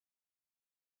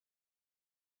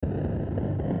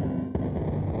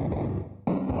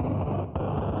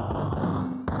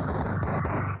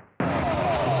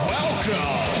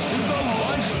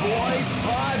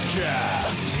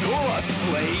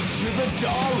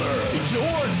dollar.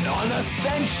 You're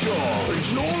non-essential.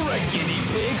 You're a guinea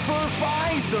pig for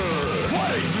Pfizer.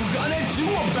 What are you gonna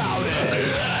do about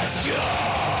it? Let's go!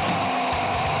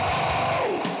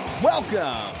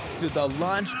 Welcome to the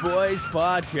Lunch Boys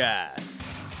podcast.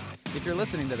 If you're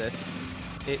listening to this,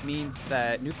 it means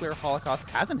that nuclear holocaust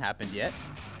hasn't happened yet.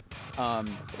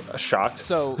 Shocked.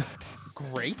 So,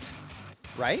 great,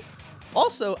 right?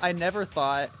 Also, I never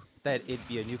thought that it'd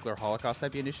be a nuclear holocaust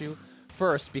that'd be an issue.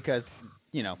 First, because,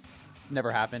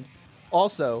 never happened.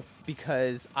 Also,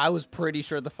 because I was pretty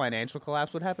sure the financial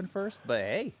collapse would happen first. But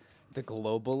hey, the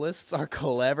globalists are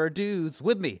clever dudes.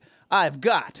 With me, I've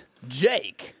got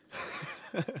Jake.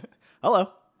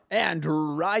 Hello.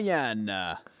 And Ryan.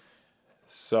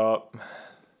 So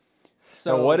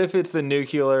So what if it's the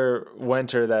nuclear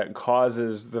winter that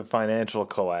causes the financial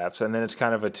collapse, and then it's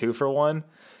kind of a 2-for-1?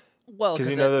 Well,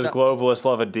 Because those globalists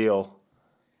love a deal.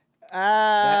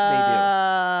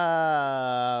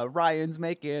 Ryan's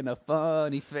making a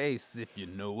funny face, if you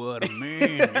know what I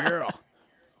mean. Yeah.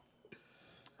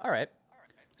 All right.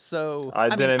 So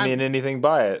I didn't mean anything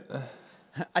by it.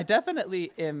 I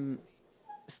definitely am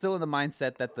still in the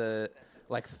mindset that the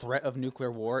threat of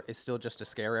nuclear war is still just to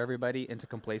scare everybody into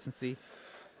complacency.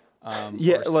 Or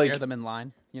scare them in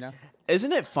line,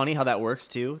 Isn't it funny how that works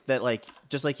too? That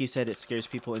just like you said, it scares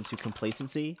people into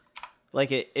complacency.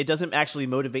 It doesn't actually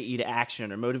motivate you to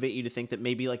action or motivate you to think that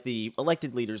maybe the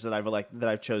elected leaders that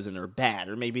I've chosen are bad,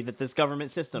 or maybe that this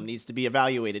government system needs to be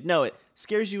evaluated. No, it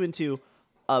scares you into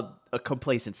a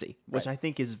complacency, which I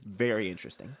think is very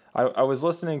interesting. I was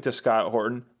listening to Scott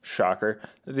Horton, shocker,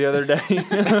 the other day.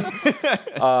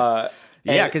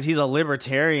 Yeah, because he's a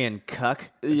libertarian cuck.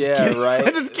 Right.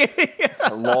 I'm just kidding.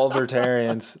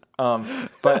 Libertarians. And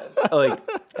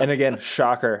again,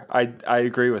 shocker. I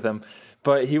agree with him.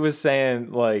 But he was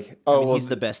saying he's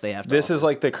the best they have to this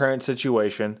offer. is the current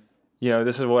situation.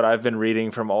 This is what I've been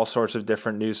reading from all sorts of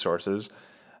different news sources.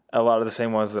 A lot of the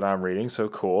same ones that I'm reading. So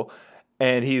cool.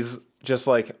 And he's just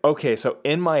okay, so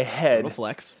in my head,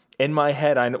 flex. In my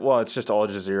head, it's just Al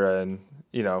Jazeera and,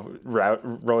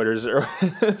 Reuters or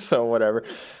so whatever.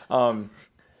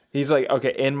 He's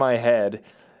okay, in my head,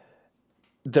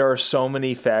 there are so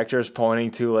many factors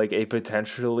pointing to a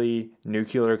potentially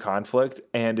nuclear conflict,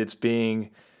 and it's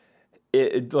being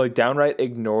downright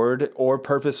ignored or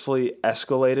purposefully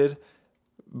escalated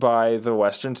by the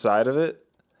Western side of it.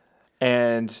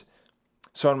 And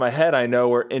so in my head, I know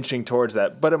we're inching towards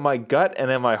that. But in my gut and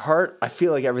in my heart, I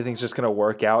feel like everything's just going to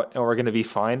work out and we're going to be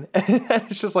fine.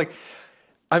 It's just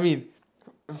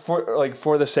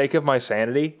for the sake of my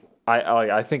sanity,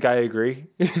 I think I agree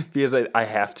because I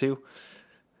have to.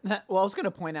 Well, I was going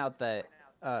to point out that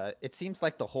it seems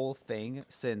like the whole thing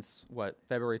since,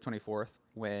 February 24th,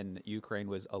 when Ukraine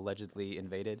was allegedly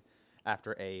invaded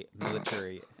after a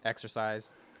military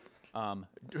exercise,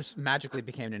 just magically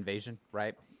became an invasion,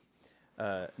 right?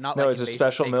 It's a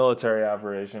special military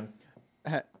operation.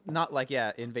 Not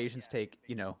invasions take,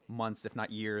 months, if not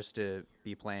years to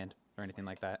be planned or anything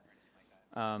like that.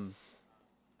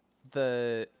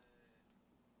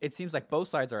 It seems like both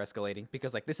sides are escalating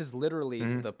because this is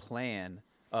literally the plan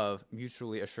of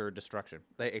mutually assured destruction.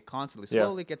 It constantly,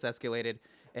 slowly gets escalated,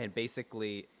 and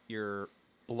basically you're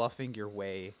bluffing your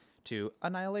way to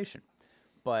annihilation.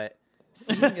 But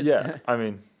seeing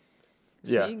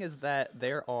as that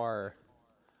there are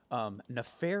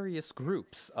nefarious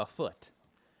groups afoot,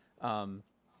 I'm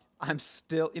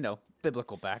still,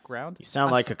 biblical background. You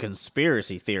sound like a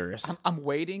conspiracy theorist. I'm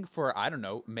waiting for,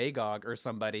 Magog or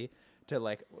somebody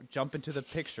to jump into the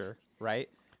picture, right?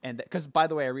 And because, by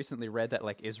the way, I recently read that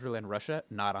Israel and Russia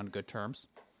not on good terms.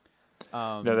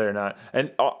 No, they're not.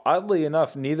 And oddly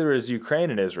enough, neither is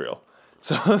Ukraine and Israel.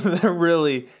 So they're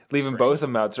really leaving both of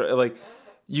them out.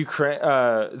 Ukraine,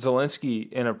 Zelensky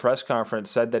in a press conference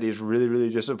said that he's really, really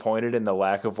disappointed in the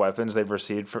lack of weapons they've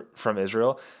received from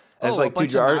Israel. And it's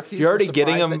dude, you're already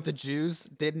getting them. That the Jews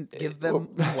didn't give them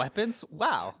weapons.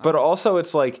 Wow. But also,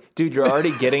 it's dude, you're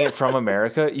already getting it from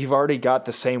America. You've already got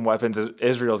the same weapons as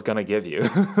Israel's gonna give you.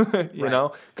 You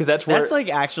know, because that's where that's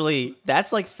factually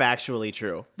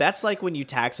true. That's when you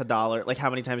tax a dollar. How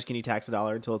many times can you tax a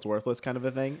dollar until it's worthless? Kind of a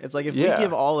thing. It's if we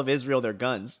give all of Israel their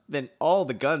guns, then all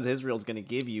the guns Israel's gonna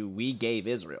give you, we gave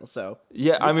Israel. So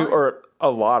or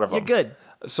a lot of them. You're good.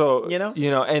 So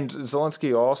and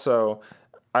Zelensky also.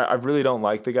 I really don't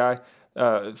like the guy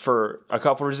for a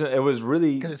couple of reasons. It was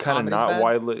really kind of not bad?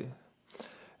 widely.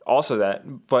 Also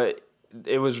that, but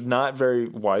it was not very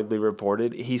widely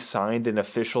reported. He signed an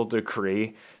official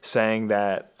decree saying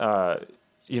that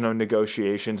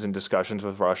negotiations and discussions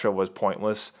with Russia was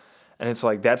pointless, and it's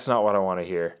that's not what I want to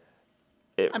hear.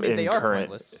 They are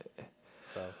pointless.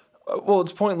 So. Well,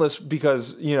 it's pointless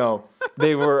because,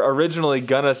 they were originally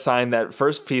going to sign that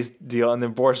first peace deal, and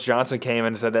then Boris Johnson came in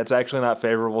and said that's actually not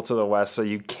favorable to the West, so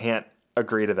you can't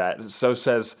agree to that. So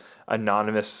says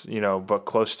anonymous, but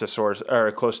close to source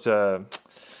or close to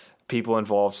people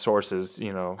involved sources,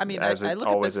 I mean, as I it look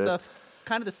at always this is. stuff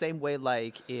kind of the same way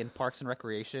like in Parks and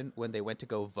Recreation when they went to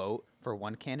go vote for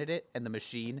one candidate and the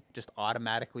machine just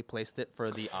automatically placed it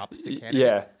for the opposite candidate.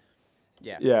 Yeah.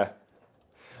 Yeah. Yeah.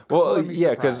 Well, Color me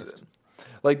yeah, because surprised.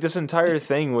 like this entire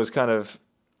thing was kind of,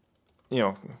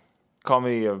 call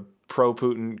me a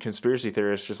pro-Putin conspiracy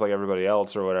theorist, just like everybody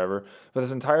else or whatever. But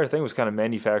this entire thing was kind of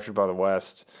manufactured by the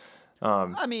West.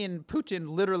 I mean, Putin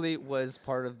literally was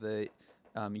part of the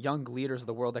young leaders of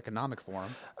the World Economic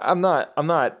Forum. I'm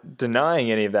not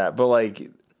denying any of that, but like,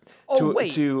 Oh,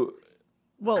 wait.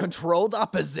 Well, Controlled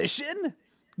opposition?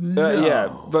 yeah,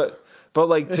 but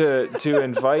like to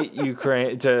invite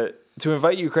Ukraine to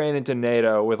invite Ukraine into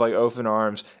NATO with like open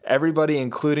arms, everybody,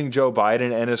 including Joe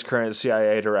Biden and his current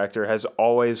CIA director, has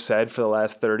always said for the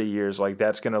last 30 years, like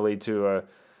that's going to lead to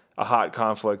a hot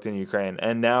conflict in Ukraine.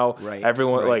 And now Right,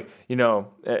 everyone right.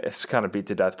 it's kind of beat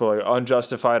to death, but like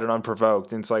unjustified and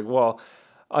unprovoked. And it's like, well,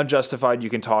 unjustified you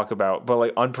can talk about, but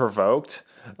like unprovoked,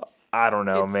 I don't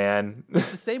know, It's- man.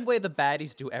 It's the same way the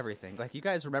baddies do everything. Like, you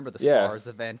guys remember the Yeah. SPARS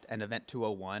event and Event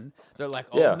 201? They're like,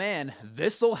 oh, Yeah. man,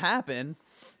 this'll happen.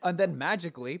 And then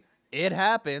magically, it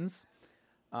happens.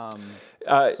 So,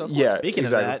 Yeah, speaking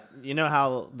exactly. of that, you know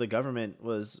how the government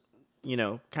was,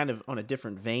 kind of on a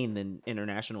different vein than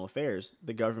international affairs.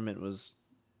 The government was,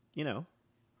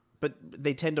 but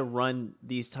they tend to run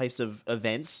these types of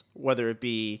events, whether it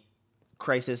be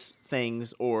crisis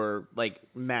things or like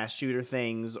mass shooter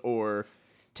things or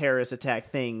terrorist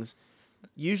attack things,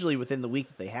 usually within the week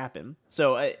that they happen.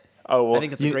 So Oh, well, I think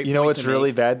that's a great you know point what's to really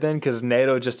make. bad then? Because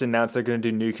NATO just announced they're going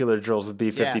to do nuclear drills with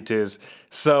B-52s.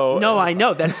 So No, I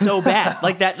know that's so bad.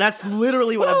 Like that's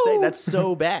literally what I'm saying. That's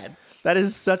so bad. That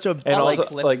is such a and On, also, like,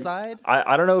 flip like, side?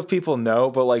 I don't know if people know,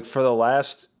 but like for the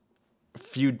last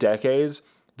few decades,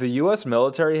 the U.S.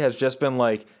 military has just been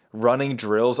like running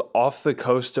drills off the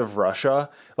coast of Russia,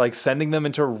 like sending them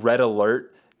into red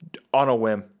alert on a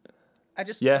whim. I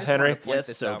just Yeah, I just Henry? wanna point That's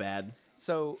this so out. bad.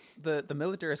 So the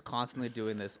military is constantly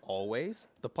doing this always.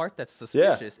 The part that's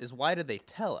suspicious is why did they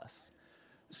tell us?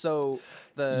 So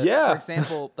Yeah. for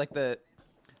example, like the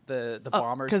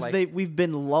bombers Because like we've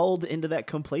been lulled into that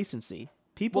complacency.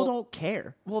 People Well- don't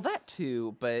care. well that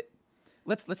too, but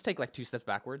let's take like two steps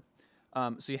backward.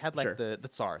 So you had like Sure. the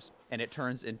Tsars, and it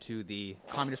turns into the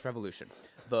Communist Revolution.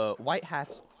 The White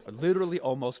Hats literally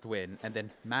almost win, and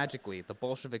then magically the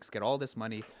Bolsheviks get all this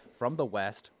money from the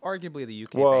West, arguably the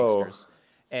UK Whoa. banksters,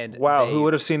 and Wow, they, who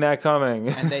would have seen that coming?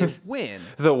 and they win.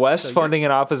 The West So you're- funding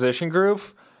an opposition group?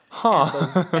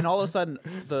 Huh. And all of a sudden,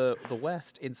 the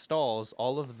West installs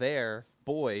all of their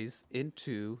boys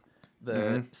into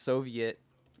the Soviet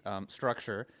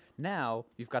structure. Now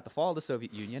you've got the fall of the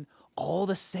Soviet Union. All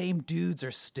the same dudes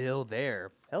are still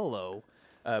there. Hello,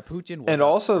 Putin. Was And a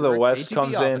also the former West KGB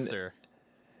comes in- officer.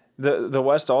 The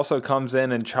West also comes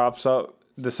in and chops up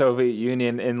the Soviet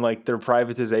Union in like their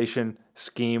privatization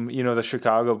scheme, the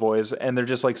Chicago boys, and they're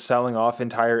just like selling off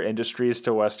entire industries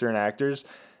to Western actors.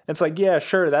 It's like, yeah,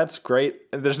 sure, that's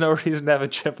great. There's no reason to have a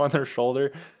chip on their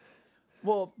shoulder.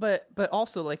 Well, but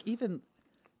also like even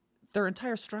their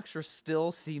entire structure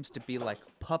still seems to be like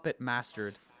puppet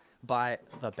mastered by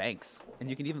the banks. And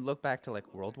you can even look back to like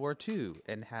World War II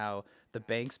and how the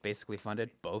banks basically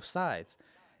funded both sides.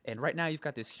 And right now you've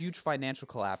got this huge financial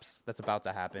collapse that's about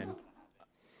to happen.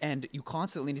 And you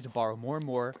constantly need to borrow more and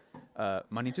more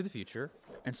money into the future.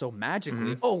 And so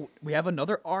magically, oh, we have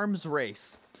another arms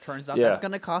race. Turns out Yeah. that's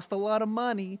going to cost a lot of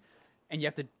money. And you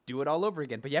have to do it all over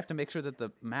again. But you have to make sure that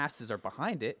the masses are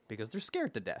behind it because they're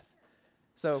scared to death.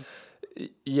 So,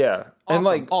 Yeah. awesome. And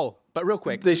like, oh, but real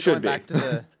quick, they just should going back be.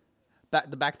 to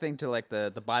the back thing to like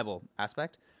the Bible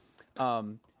aspect.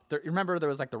 Remember there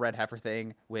was like the red heifer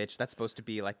thing, which that's supposed to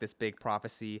be like this big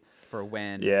prophecy for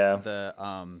when Yeah.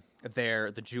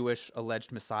 the Jewish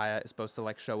alleged Messiah is supposed to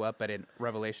like show up, but in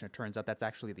Revelation it turns out that's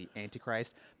actually the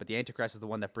Antichrist. But the Antichrist is the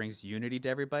one that brings unity to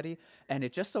everybody, and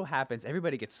it just so happens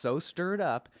everybody gets so stirred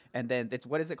up, and then it's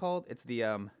what is it called? It's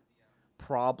the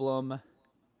problem,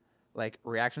 like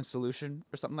reaction solution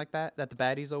or something like that the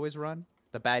baddies always run.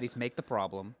 The baddies make the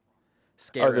problem,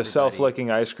 scare or the everybody.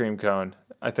 self-licking ice cream cone,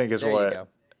 I think is There you what go.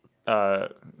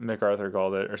 MacArthur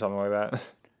called it or something like that.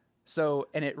 So,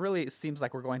 and it really seems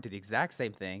like we're going to the exact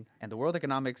same thing. And the World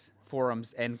Economics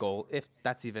Forum's end goal, if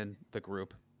that's even the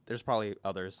group, there's probably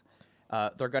others.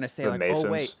 They're going to say The like,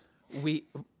 Masons. oh wait,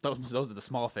 those are the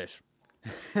small fish.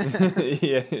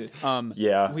 Yeah.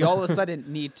 Yeah. We all of a sudden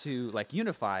need to like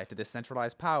unify to this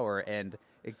centralized power and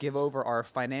give over our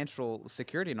financial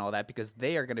security and all that because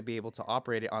they are going to be able to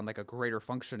operate it on like a greater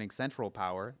functioning central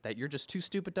power that you're just too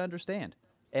stupid to understand.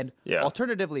 And Yeah.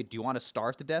 alternatively, do you want to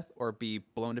starve to death or be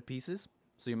blown to pieces?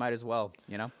 So you might as well,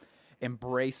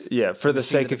 embrace. Yeah, for the machine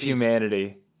sake the of beast.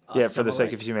 humanity. Yeah, for the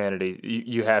sake of humanity,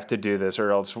 you have to do this,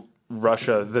 or else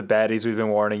Russia, the baddies we've been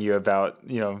warning you about,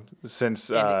 since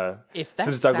if that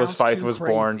since Douglas sounds Feith too was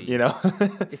born, crazy-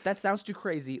 If that sounds too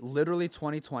crazy, literally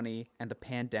 2020 and the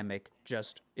pandemic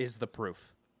just is the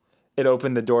proof. it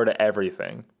opened the door to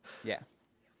everything, Yeah.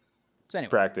 So anyway,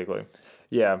 practically.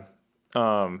 Yeah,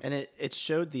 And it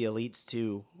showed the elites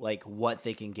too, like what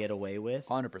they can get away with.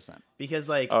 100%. Because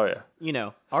like, Oh,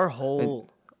 yeah. Our whole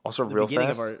also the real beginning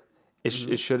fast. of our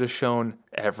It should have shown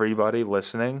everybody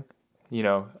listening,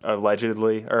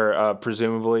 allegedly or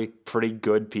presumably pretty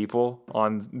good people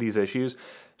on these issues.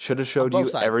 Should have showed both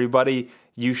you sides. everybody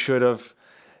you should have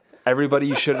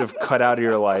cut out of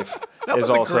your life that is was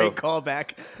a also. great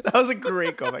callback. That was a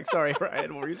great callback. Sorry,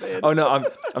 Ryan, what were you saying? Oh no, I'm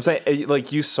saying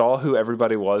like you saw who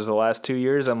everybody was the last 2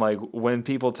 years, and like when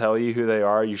people tell you who they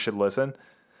are, you should listen.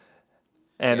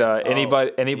 And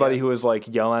anybody who was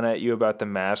like yelling at you about the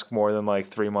mask more than like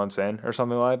 3 months in or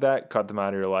something like that, cut them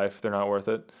out of your life. They're not worth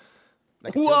it.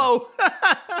 Whoa!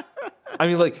 I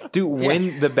mean, like, dude,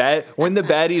 when the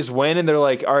baddies win, and they're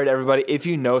like, all right, everybody, if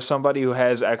you know somebody who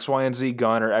has X, Y, and Z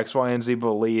gun or X, Y, and Z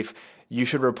belief, you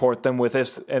should report them with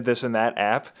this and that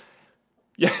app.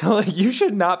 Yeah, like you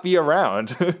should not be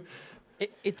around.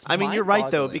 It's I mean, you're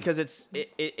right though, mind-boggling. because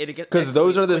it Because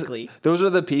those are quickly.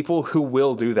 the people who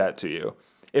will do that to you.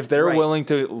 If they're Right. willing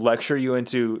to lecture you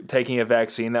into taking a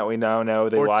vaccine that we now know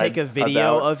they or lied take a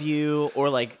video about. of you, or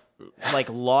like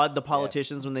laud the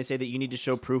politicians when they say that you need to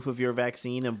show proof of your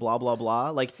vaccine and blah blah blah.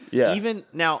 Like Yeah. even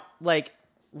now, like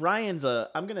Ryan's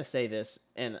I'm gonna say this,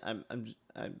 and I'm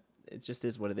it just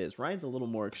is what it is. Ryan's a little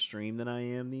more extreme than I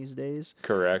am these days,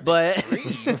 Correct. but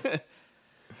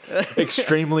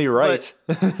extremely right.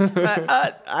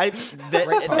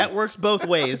 that works both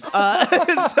ways.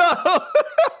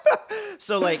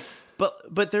 So like,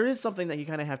 but there is something that you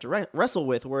kind of have to wrestle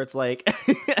with, where it's like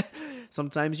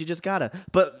sometimes you just gotta.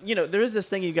 But there is this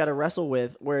thing you gotta wrestle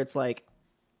with, where it's like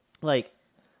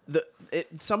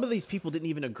some of these people didn't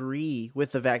even agree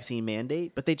with the vaccine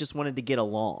mandate, but they just wanted to get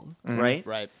along, right?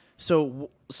 Right. So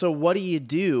what do you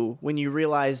do when you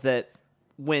realize that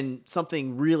when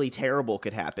something really terrible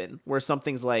could happen, where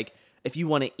something's like, if you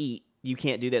want to eat, you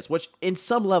can't do this, which in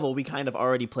some level we kind of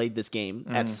already played this game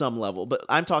at some level, but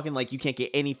I'm talking like you can't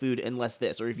get any food unless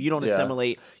this, or if you don't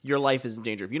assimilate, your life is in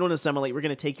danger. If you don't assimilate, we're going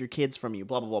to take your kids from you,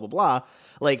 blah, blah, blah, blah, blah.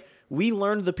 Like we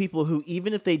learned the people who,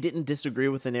 even if they didn't disagree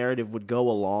with the narrative, would go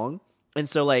along. And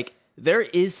so like, there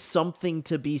is something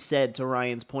to be said to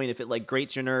Ryan's point if it like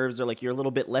grates your nerves, or like you're a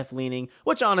little bit left leaning,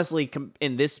 which honestly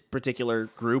in this particular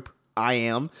group, I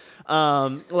am.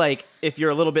 Like if you're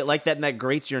a little bit like that and that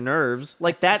grates your nerves,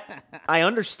 like that, I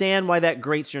understand why that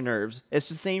grates your nerves. It's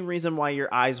the same reason why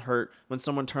your eyes hurt when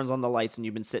someone turns on the lights and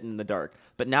you've been sitting in the dark.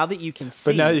 But now that you can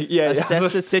see,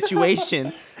 assess the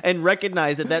situation and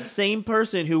recognize that same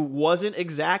person who wasn't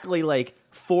exactly like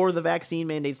for the vaccine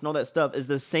mandates and all that stuff is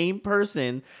the same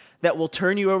person that will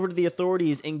turn you over to the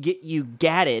authorities and get you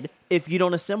gatted if you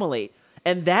don't assimilate.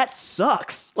 And that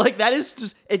sucks. Like that is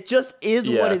just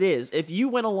what it is. If you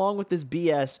went along with this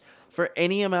BS for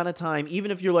any amount of time,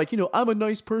 even if you're like, I'm a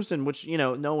nice person, which,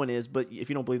 no one is, but if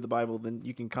you don't believe the Bible, then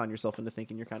you can con yourself into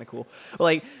thinking you're kind of cool.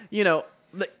 Like,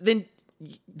 then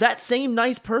that same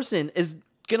nice person is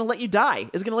going to let you die,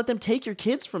 is going to let them take your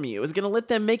kids from you, is going to let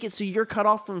them make it so you're cut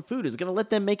off from food, is going to let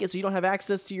them make it so you don't have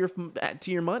access to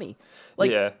your money.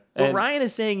 Like what Ryan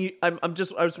is saying, I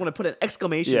just want to put an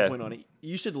exclamation point on it.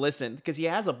 You should listen, because he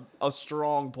has a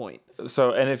strong point.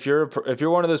 So, and if you're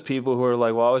one of those people who are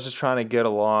like, well, I was just trying to get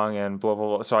along and blah,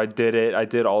 blah, blah. So I did it. I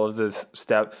did all of this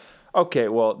step. Okay,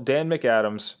 well, Dan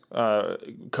McAdams,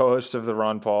 co-host of the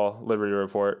Ron Paul Liberty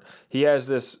Report, he has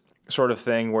this sort of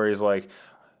thing where he's like,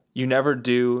 you never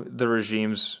do the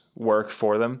regime's work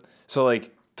for them. So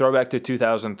like throwback to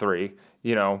 2003,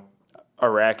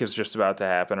 Iraq is just about to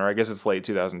happen, or I guess it's late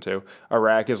 2002.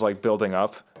 Iraq is like building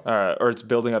up, or it's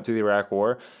building up to the Iraq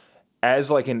war.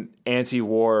 As like an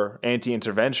anti-war,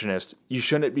 anti-interventionist, you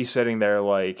shouldn't be sitting there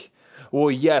like, well,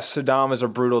 yes, Saddam is a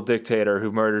brutal dictator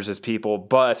who murders his people,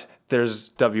 but there's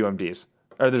WMDs,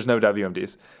 or there's no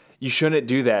WMDs. You shouldn't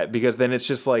do that, because then it's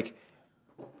just like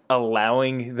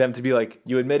allowing them to be like,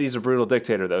 you admit he's a brutal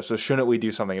dictator though, so shouldn't we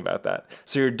do something about that?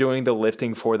 So you're doing the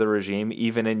lifting for the regime,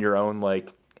 even in your own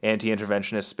like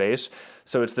anti-interventionist space.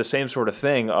 So it's the same sort of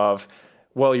thing of,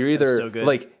 well, you're either so good.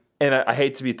 like, and I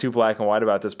hate to be too black and white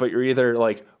about this, but you're either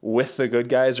like with the good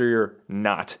guys or you're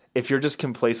not. If you're just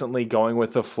complacently going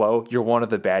with the flow, you're one of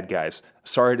the bad guys.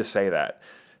 Sorry to say that.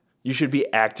 You should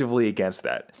be actively against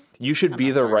that. You should be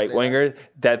not the sorry to right say winger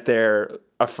that they're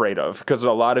afraid of, because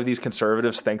a lot of these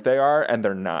conservatives think they are and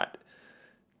they're not.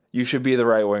 You should be the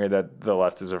right winger that the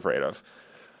left is afraid of.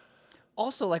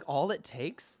 Also, like, all it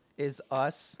takes is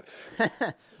us.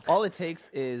 All it takes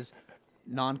is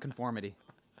non-conformity.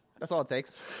 That's all it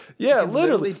takes. Yeah, can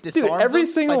literally. literally Dude, disarm every them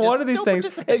single by one just of these don't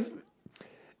things. participate.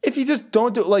 If you just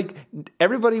don't do, like,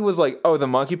 everybody was like, oh, the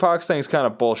monkeypox thing's kind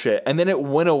of bullshit. And then it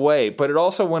went away. But it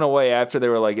also went away after they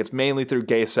were like, it's mainly through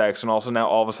gay sex. And also now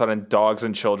all of a sudden dogs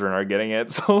and children are getting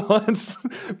it. So let's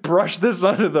brush this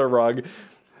under the rug.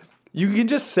 You can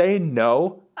just say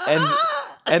no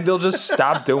and they'll just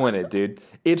stop doing it, dude.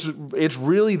 It's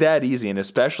really that easy. And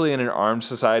especially in an armed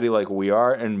society like we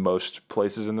are in most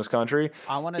places in this country,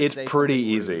 I want to it's say pretty something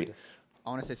easy. rude. I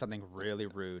want to say something really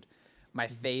rude. My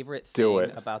favorite Do thing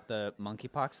it. about the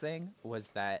monkeypox thing was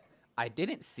that I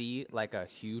didn't see like a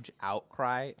huge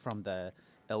outcry from the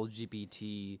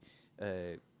LGBT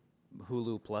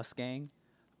Hulu Plus gang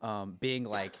being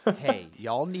like, hey,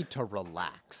 y'all need to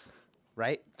relax,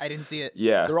 right? I didn't see it.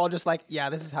 Yeah. They're all just like, yeah,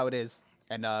 this is how it is.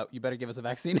 And you better give us a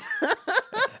vaccine.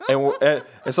 And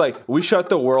it's like, we shut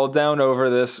the world down over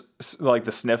this, like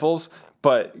the sniffles,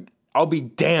 but I'll be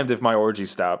damned if my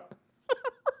orgies stop.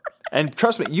 And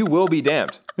trust me, you will be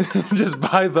damned. Just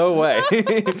by the way.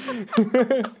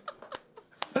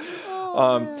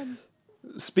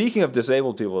 Speaking of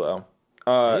disabled people,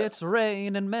 though, It's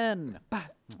raining men.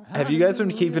 have you guys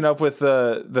been keeping up with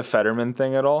the Fetterman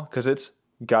thing at all? Because it's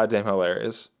goddamn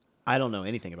hilarious. I don't know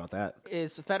anything about that.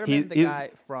 Is Fetterman the he's- guy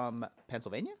from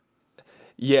Pennsylvania?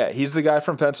 Yeah, he's the guy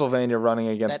from Pennsylvania running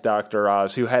against Dr.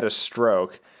 Oz, who had a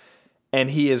stroke, and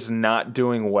he is not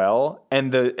doing well.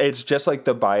 And it's just like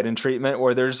the Biden treatment,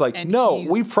 where there's like, And no,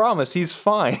 he's- we promise he's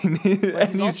fine, and He's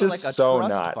he's also just like a so trust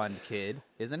not. fund kid,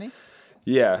 isn't he?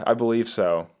 Yeah, I believe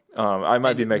so. I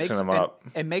might be mixing them up.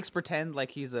 And makes pretend like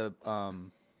he's a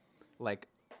like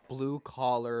blue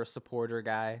collar supporter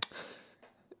guy.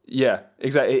 Yeah,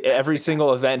 exactly. Every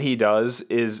single event he does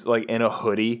is like in a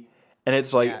hoodie. And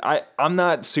it's like, Yeah. I'm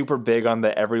not super big on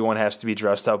the everyone has to be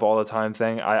dressed up all the time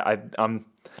thing. I'm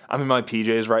in my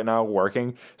PJs right now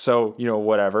working, so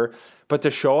whatever. But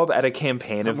to show up at a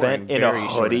campaign I'm event wearing in a very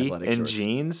short hoodie athletic and shorts.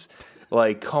 jeans,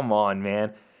 like, come on,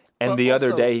 man. And But the other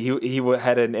also- day he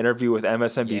had an interview with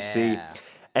MSNBC, Yeah.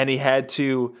 and he had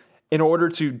to, in order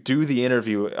to do the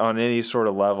interview on any sort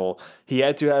of level, he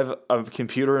had to have a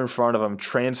computer in front of him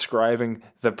transcribing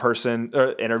the person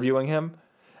interviewing him.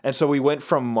 And so we went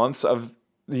from months of,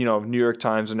 New York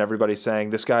Times and everybody saying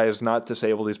this guy is not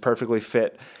disabled, he's perfectly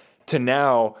fit, to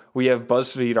now we have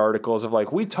BuzzFeed articles of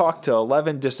like, we talked to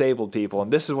 11 disabled people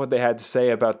and this is what they had to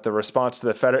say about the response to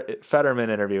the Fetterman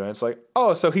interview. And it's like,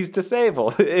 oh, so he's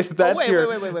disabled. If that's wait, your...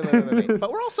 wait.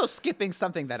 But we're also skipping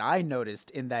something that I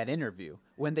noticed in that interview.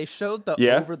 When they showed the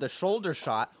Yeah? over-the-shoulder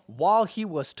shot while he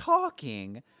was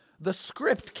talking, the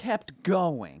script kept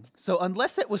going. So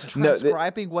unless it was No,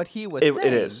 transcribing what he was saying...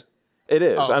 It is. It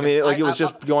is. Oh, I mean, 'cause like, it was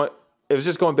just going... It was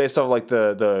just going based off like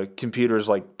the computer's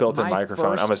like built-in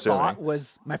microphone. I'm assuming.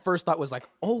 My first thought was like,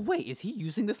 oh wait, is he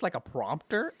using this like a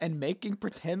prompter and making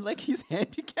pretend like he's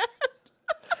handicapped?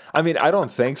 I mean, I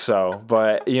don't think so,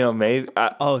 but maybe.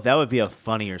 Oh, that would be a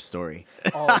funnier story.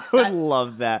 Oh, I would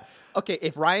love that. Okay,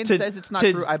 if Ryan To- says it's not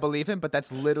to- true, I believe him, but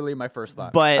that's literally my first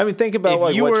thought. But I mean, think about, if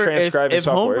like, you what were, transcribing if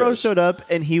software Homebro is. showed up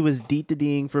and he was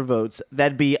DDing for votes,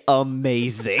 that'd be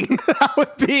amazing. That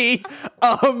would be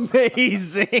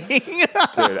amazing.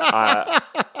 Dude,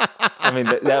 I mean,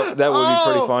 that would be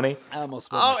pretty Oh. funny. I almost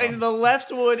spilled Oh, my and the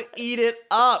left would eat it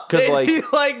up. 'Cause, They'd like, be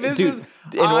like this dude, is.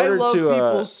 in I order love to,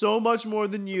 people so much more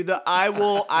than you that I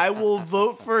will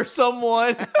vote for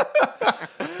someone.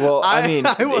 Well, I mean,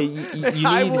 I will, you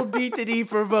I need. will D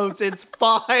for votes. It's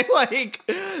fine. Like,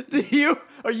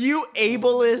 are you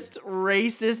ableist,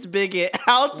 racist bigot?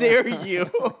 How dare you?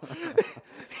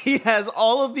 He has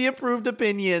all of the approved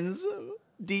opinions.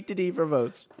 D for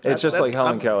votes. It's just like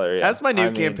Helen Keller. Yeah. That's my new I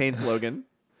mean, campaign slogan.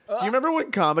 Do you remember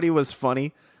when comedy was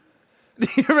funny? Do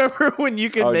you remember when you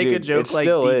could Oh, make a dude, joke it like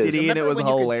still is. D and it Remember was when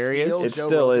you could hilarious? steal It Joe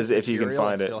still Rogan's is if you can material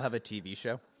and find it. Still have a TV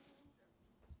show.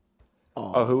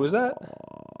 Oh, who was that?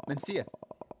 Mencia.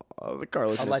 Oh, the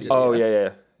Carlos Allegedly. Mencia. Oh,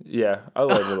 yeah.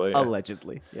 Allegedly. Yeah.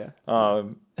 Allegedly, yeah.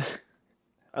 Um,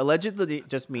 Allegedly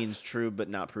just means true but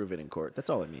not proven in court. That's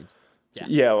all it means.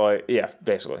 Yeah, well, yeah,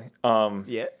 basically.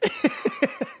 Yeah.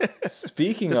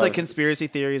 Speaking Just of like conspiracy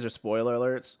theories or spoiler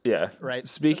alerts. yeah, Right.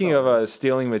 Speaking That's all of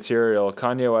stealing material,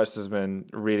 Kanye West has been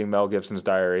reading Mel Gibson's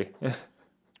diary.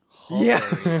 Yeah.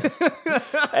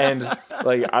 And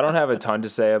like I don't have a ton to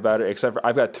say about it except for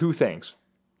I've got two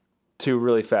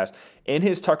really fast. In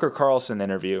his Tucker Carlson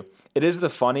interview, it is the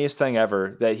funniest thing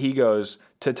ever that he goes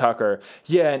to Tucker,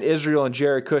 yeah, and Israel and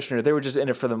Jared Kushner, they were just in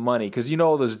it for the money because you know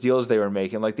all those deals they were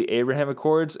making, like the Abraham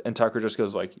Accords, and Tucker just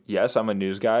goes like, yes, I'm a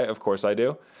news guy, of course I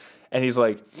do. And he's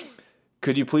like,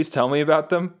 could you please tell me about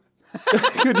them?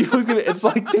 Could you please give me? It's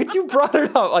like, dude, you brought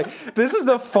it up. Like, this is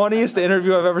the funniest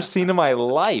interview I've ever seen in my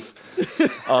life.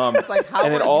 It's like, how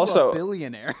And are then you also- a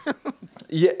billionaire?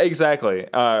 Yeah, exactly.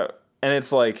 And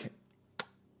it's like,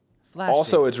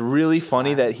 also, it's really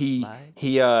funny that he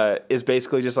is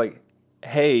basically just like,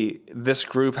 hey, this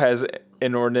group has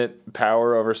inordinate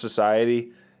power over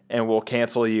society and will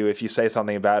cancel you if you say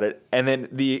something about it. And then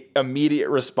the immediate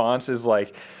response is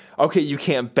like, okay, you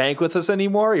can't bank with us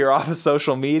anymore. You're off of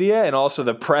social media. And also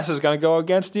the press is going to go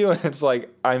against you. And it's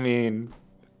like, I mean,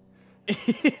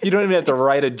 you don't even have to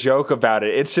write a joke about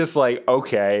it. It's just like,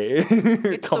 okay,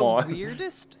 come on.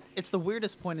 It's the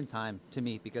weirdest point in time to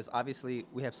me because obviously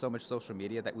we have so much social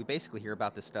media that we basically hear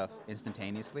about this stuff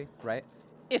instantaneously, right?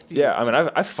 If you, Yeah, I mean,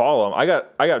 I follow him.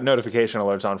 I got notification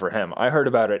alerts on for him. I heard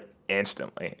about it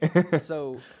instantly.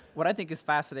 So what I think is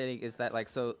fascinating is that like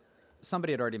so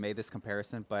somebody had already made this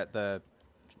comparison, but the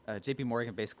J.P.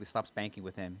 Morgan basically stops banking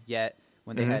with him. Yet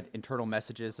when they had internal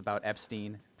messages about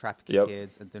Epstein trafficking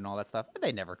kids and doing all that stuff,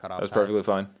 they never cut off. That's ties. perfectly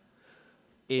fine.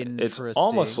 It's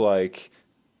almost like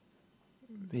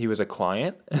he was a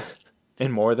client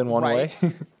in more than one way.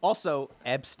 Also,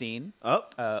 Epstein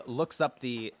looks up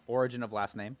the origin of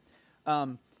last name.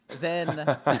 Then,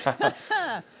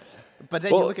 but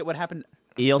then you look at what happened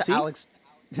ELC? to Alex.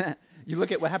 You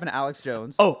look at what happened to Alex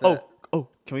Jones. Oh,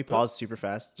 can we pause super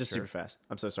fast? Just super fast.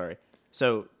 I'm so sorry.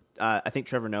 So I think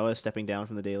Trevor Noah is stepping down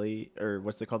from the Daily, or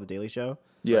what's it called, the Daily Show.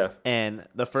 Yeah. And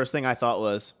the first thing I thought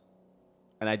was,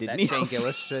 and I didn't that Shane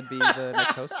Gillis should be the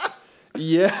next host.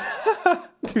 Yeah.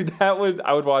 Dude, I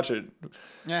would watch it.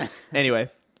 Anyway,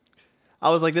 I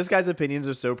was like, this guy's opinions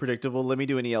are so predictable. Let me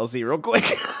do an ELZ real quick.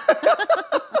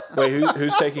 Wait,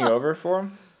 who's taking over for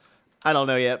him? I don't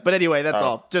know yet. But anyway, that's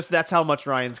all. Just that's how much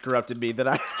Ryan's corrupted me that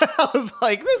I was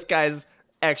like, this guy's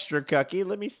extra cucky.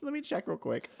 Let me check real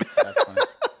quick. That's funny.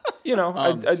 You know,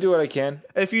 I do what I can.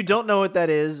 If you don't know what that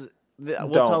is, we'll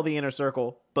Don't. tell the inner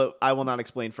circle, but I will not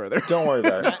explain further. Don't worry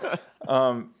about it.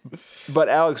 But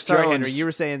Alex Sorry, Jones. Henry, you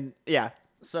were saying, yeah.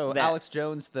 So That. Alex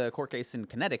Jones, the court case in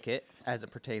Connecticut, as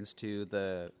it pertains to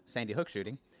the Sandy Hook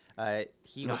shooting,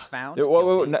 he was found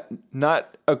Whoa, guilty.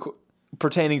 not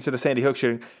pertaining to the Sandy Hook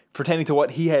shooting, pertaining to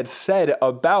what he had said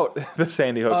about the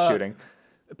Sandy Hook shooting.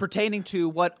 Pertaining to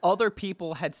what other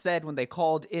people had said when they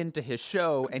called into his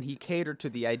show, and he catered to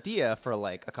the idea for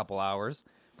like a couple hours.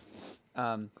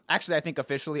 Actually, I think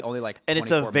officially only like. And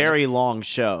it's a 24 very minutes. long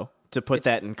show, to put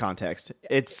that in context.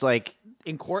 It's like,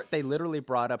 In court, they literally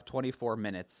brought up 24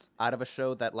 minutes out of a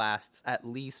show that lasts at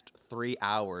least 3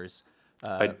 hours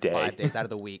A day. 5 days out of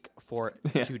the week for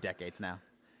 2 decades now.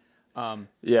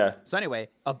 Yeah. So anyway,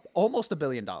 almost $1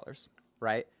 billion,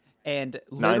 right? And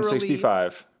literally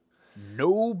 965.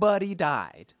 nobody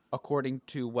died, according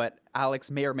to what Alex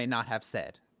may or may not have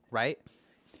said, right?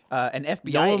 An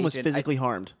FBI no one was agent, physically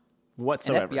harmed an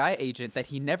whatsoever. FBI agent that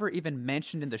he never even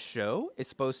mentioned in the show is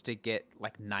supposed to get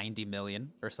like 90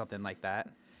 million or something like that.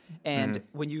 And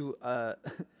when you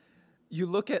you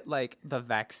look at like the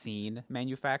vaccine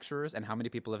manufacturers and how many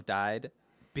people have died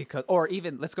because, or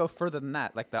even let's go further than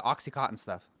that, like the OxyContin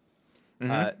stuff,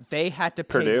 they had to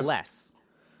pay Purdue. less,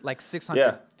 like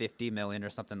 650 million or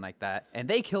something like that, and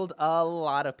they killed a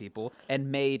lot of people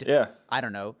and made I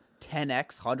don't know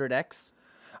 10x, 100x.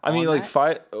 I mean, on like,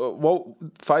 that.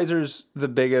 Pfizer's the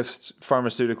biggest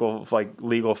pharmaceutical like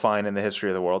legal fine in the history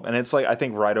of the world, and it's like I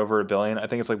think right over $1 billion. I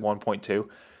think it's like 1.2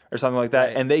 or something like that.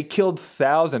 Right. And they killed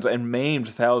thousands and maimed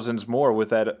thousands more with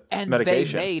that And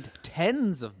medication. they made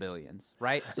tens of billions,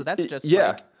 right? So that's just Yeah.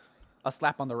 like a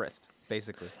slap on the wrist,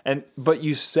 basically. But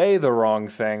you say the wrong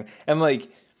thing, and like,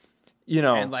 you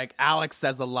know, And like Alex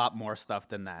says a lot more stuff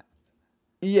than that.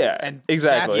 yeah, And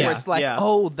exactly. that's where it's like, Yeah.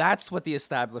 oh, that's what the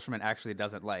establishment actually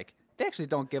doesn't like. They actually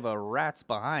don't give a rat's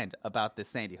behind about this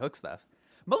Sandy Hook stuff.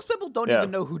 Most people don't Yeah.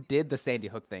 even know who did the Sandy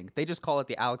Hook thing. They just call it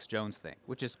the Alex Jones thing,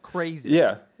 which is crazy.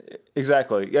 Yeah,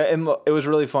 exactly. Yeah, and it was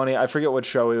really funny. I forget what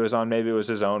show he was on. Maybe it was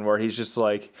his own, where he's just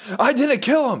like, "I didn't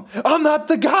kill him. I'm not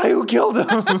the guy who killed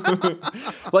him."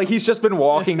 Like he's just been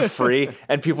walking free,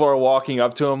 and people are walking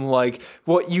up to him like,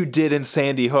 "What you did in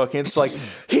Sandy Hook?" And it's like,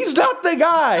 he's not the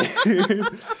guy.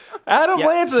 Adam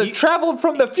Lanza traveled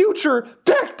from the future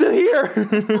back to here,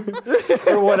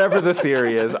 or whatever the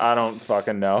theory is. I don't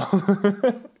fucking know.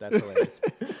 That's hilarious.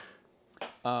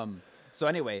 So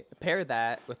anyway, pair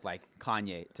that with like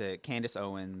Kanye to Candace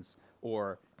Owens,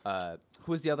 or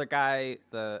who's the other guy?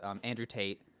 The Andrew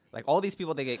Tate. Like all these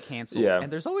people, they get canceled, Yeah.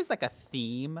 and there's always like a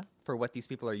theme for what these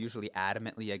people are usually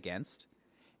adamantly against,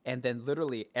 and then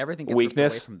literally everything gets ripped away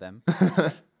Weakness. from them.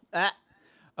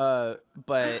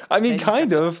 But I mean, then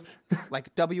kind of.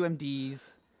 like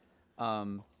WMDs,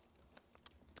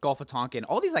 Gulf of Tonkin,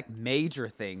 all these like major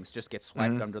things just get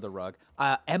swiped Mm-hmm. under the rug.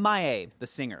 MIA, the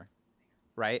singer,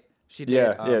 right? She did.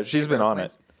 Yeah, she's been on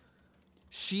it.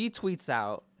 She tweets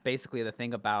out basically the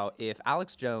thing about if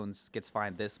Alex Jones gets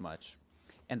fined this much,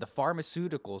 and the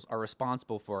pharmaceuticals are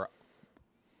responsible for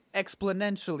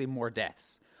exponentially more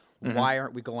deaths. Why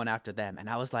aren't we going after them? And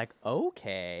I was like,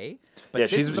 okay. But Yeah,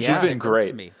 this she's is the been part that irks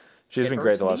great. me. She's It been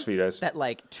great irks the me last few days. That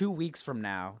like 2 weeks from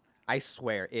now, I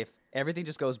swear, if everything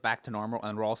just goes back to normal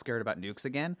and we're all scared about nukes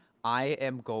again, I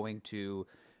am going to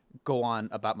go on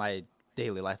about my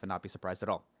daily life and not be surprised at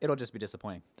all. It'll just be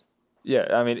disappointing. Yeah,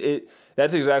 I mean,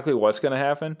 that's exactly what's going to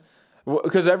happen.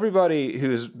 Because everybody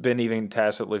who's been even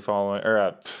tacitly following,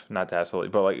 or not tacitly,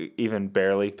 but like even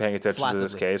barely paying attention to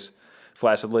this case,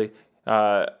 flaccidly,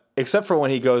 except for when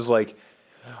he goes like,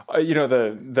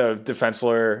 the defense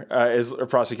lawyer or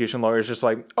prosecution lawyer is just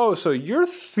like, oh, so your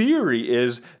theory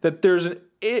is that there's an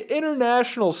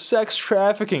international sex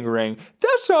trafficking ring.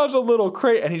 That sounds a little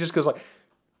crazy. And he just goes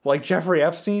like Jeffrey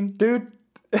Epstein, dude.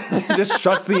 Just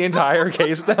shuts the entire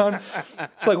case down.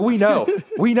 It's like, we know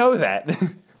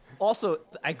that. Also,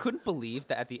 I couldn't believe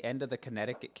that at the end of the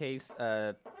Connecticut case,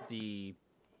 the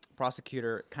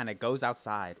prosecutor kind of goes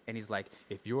outside and he's like,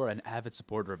 if you're an avid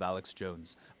supporter of Alex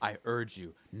Jones, I urge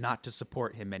you not to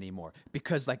support him anymore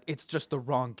because like it's just the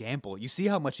wrong gamble. You see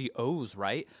how much he owes,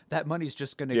 right? That money's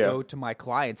just going to go to my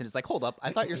clients. And it's like, hold up,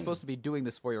 I thought you're supposed to be doing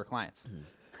this for your clients.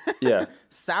 Yeah.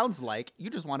 Sounds like you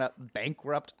just want to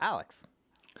bankrupt Alex.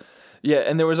 Yeah,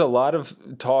 and there was a lot of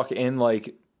talk in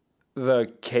like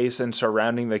the case and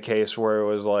surrounding the case where it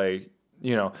was like,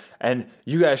 and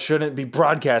you guys shouldn't be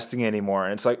broadcasting anymore.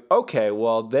 And it's like, okay,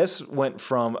 well, this went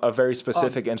from a very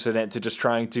specific incident to just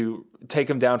trying to take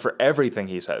him down for everything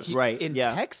he says. Right. In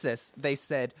Texas, they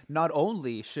said not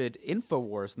only should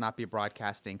InfoWars not be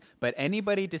broadcasting, but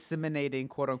anybody disseminating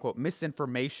quote-unquote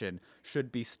misinformation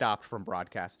should be stopped from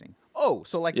broadcasting. Oh,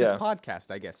 so like this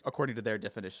podcast, I guess, according to their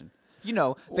definition.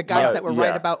 The guys that were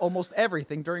right about almost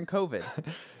everything during COVID.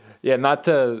 Yeah, not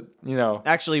to,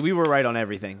 Actually, we were right on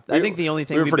everything. I think the only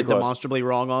thing we were we've pretty been close. demonstrably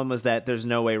wrong on was that there's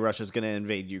no way Russia's going to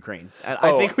invade Ukraine.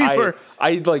 I think we were.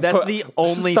 That's the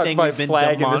only stuck thing my we've been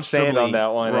flag in the demonstrably sand on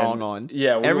that one. wrong on.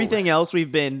 Yeah, everything else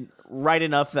we've been right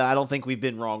enough that I don't think we've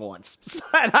been wrong once.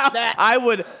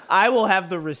 I will have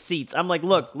the receipts. I'm like,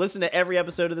 look, listen to every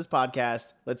episode of this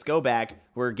podcast. Let's go back.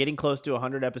 We're getting close to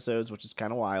 100 episodes, which is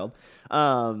kind of wild.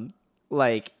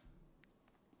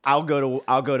 I'll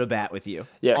go to bat with you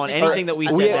on anything that we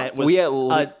said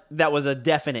that was a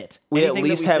definite. We at Anything that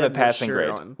least we have said a we're passing sure grade.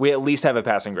 on. We at least have a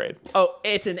passing grade. Oh,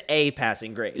 it's an A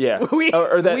passing grade. Yeah. we that's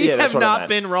have what I not meant.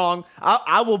 been wrong.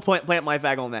 I will plant my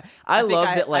flag on that. I think love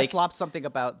that. I Like, flopped something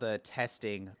about the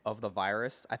testing of the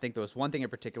virus. I think there was one thing in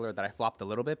particular that I flopped a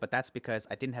little bit, but that's because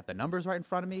I didn't have the numbers right in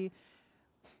front of me.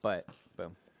 But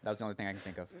boom, that was the only thing I can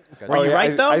think of. Were you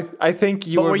right, though? I think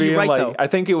you But were were you being right, like, though? I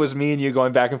think it was me and you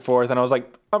going back and forth, and I was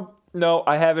like, no,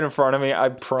 I have it in front of me. I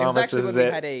It was promise actually this when is we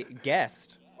it. had a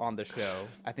guest on the show.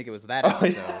 I think it was that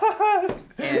episode.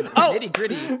 And the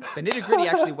nitty gritty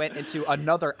actually went into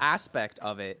another aspect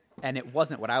of it, and it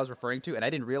wasn't what I was referring to, and I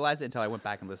didn't realize it until I went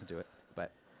back and listened to it.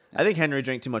 But I think Henry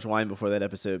drank too much wine before that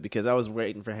episode because I was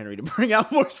waiting for Henry to bring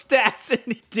out more stats and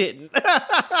he didn't.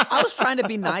 I was trying to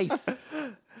be nice.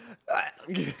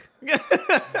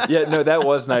 Yeah, no, that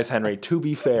was nice, Henry. To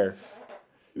be fair.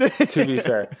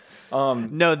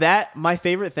 No, my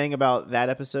favorite thing about that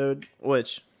episode,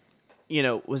 which,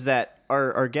 was that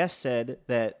our guest said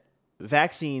that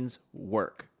vaccines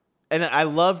work. And I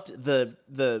loved the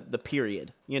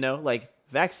period, like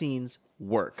vaccines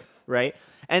work, right?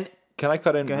 And Can I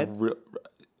cut in? Go ahead.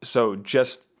 So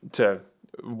just to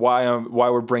why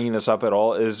we're bringing this up at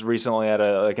all is recently at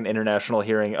an international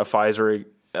hearing, a Pfizer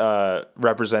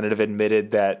representative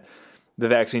admitted that the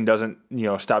vaccine doesn't,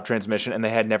 stop transmission, and they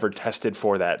had never tested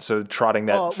for that. So trotting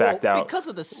that fact out because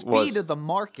of the speed of the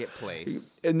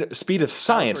marketplace. and speed of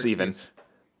science, even. excuse.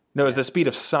 No, it's the speed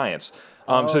of science.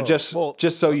 So just so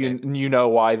okay. you know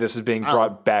why this is being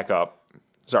brought back up.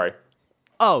 Sorry.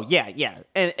 Oh, yeah.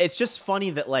 And it's just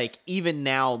funny that, like, even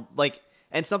now, like,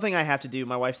 and something I have to do,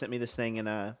 my wife sent me this thing,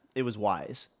 and it was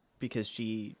Wise, because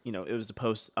she, it was a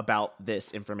post about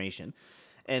this information.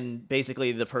 And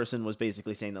basically, the person was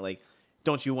basically saying that, like,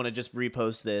 don't you want to just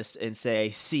repost this and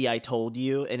say, see, I told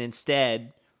you, and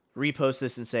instead repost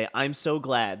this and say, I'm so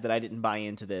glad that I didn't buy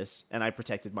into this and I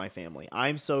protected my family.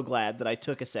 I'm so glad that I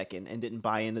took a second and didn't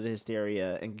buy into the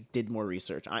hysteria and did more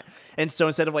research. And so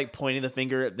instead of like pointing the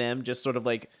finger at them, just sort of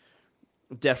like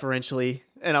deferentially,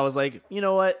 and I was like, you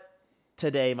know what?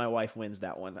 Today my wife wins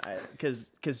that one because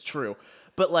true.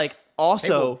 But like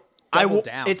also double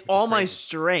down, it's which all is my crazy.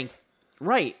 strength.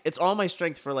 Right. It's all my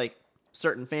strength for like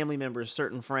certain family members,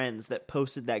 certain friends that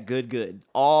posted that good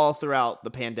all throughout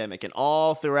the pandemic and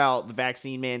all throughout the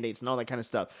vaccine mandates and all that kind of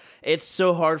stuff. It's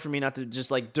so hard for me not to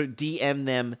just like DM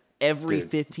them every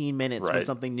 15 minutes when right.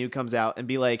 something new comes out and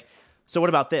be like, so what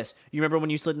about this? You remember when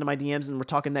you slid into my DMs and we're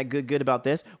talking that good about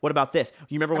this? What about this?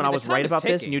 You remember when I the was time right is about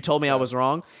this and ticking, you told me I so- was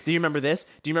wrong? Do you remember this?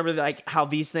 Do you remember like how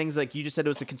these things, like you just said it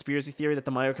was a conspiracy theory that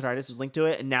the myocarditis was linked to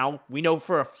it, and now we know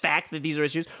for a fact that these are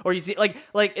issues? Or you see, like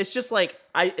it's just like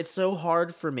it's so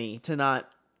hard for me to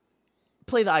not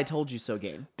play the I told you so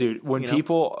game. Dude, when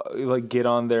people like get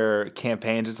on their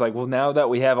campaigns, it's like, well, now that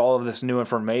we have all of this new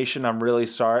information, I'm really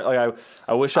sorry. Like,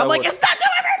 I wish I I'm like, would. it's not new information!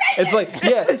 It's like,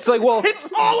 yeah, it's like, well, It's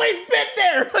always been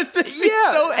there! It's makes me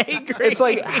so angry. it's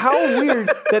like, how weird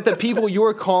that the people you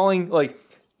were calling, like,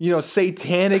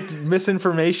 satanic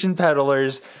misinformation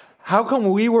peddlers, how come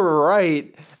we were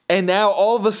right? And now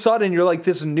all of a sudden you're like,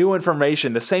 this new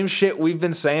information, the same shit we've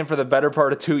been saying for the better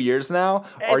part of 2 years now.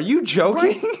 Are you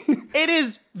joking? It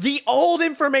is the old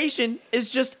information is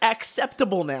just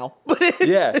acceptable now, but it's,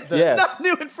 Yeah, it's yeah. not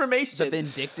new information. The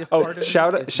vindictive part Oh, of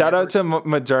shout it is out never- to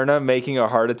Moderna making a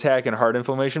heart attack and heart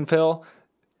inflammation pill.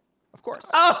 Of course.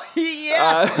 Oh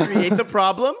yeah, create the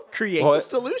problem, create the What?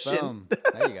 solution. Boom.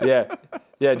 There you go.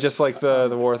 Yeah, just like the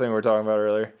war thing we were talking about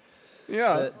earlier.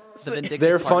 Yeah, The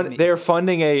vindictive part of me They're is-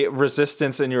 funding a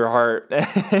resistance in your heart,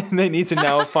 and they need to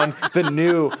now fund the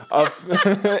new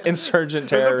insurgent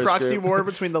there's a terrorist proxy group. war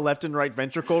between the left and right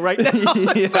ventricle right now.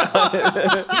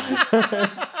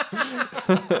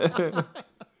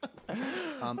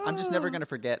 I'm just never going to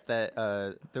forget that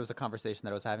there was a conversation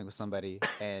that I was having with somebody,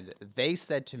 and they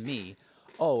said to me,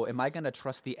 oh, am I going to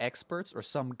trust the experts or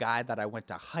some guy that I went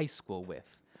to high school with?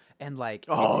 And, like,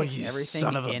 Oh, it takes you everything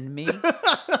son of a- in me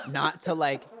not to,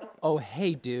 like, oh,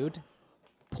 hey, dude,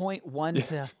 point one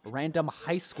to random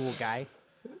high school guy.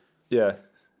 Yeah.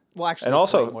 Well, actually, And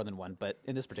also- point more than one, but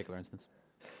in this particular instance.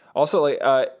 Also, like,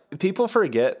 people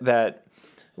forget that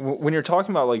when you're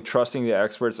talking about like trusting the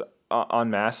experts en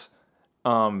masse,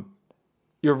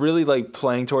 you're really like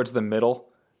playing towards the middle,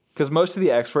 because most of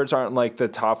the experts aren't like the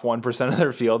top 1% of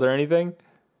their field or anything.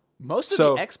 Most of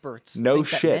So, the experts no think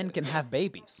shit. that men can have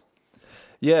babies.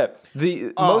 Yeah,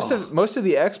 most of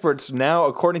the experts now,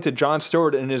 according to Jon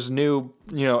Stewart in his new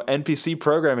NPC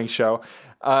programming show,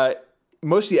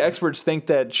 most of the experts think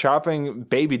that chopping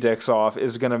baby dicks off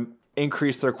is going to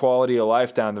increase their quality of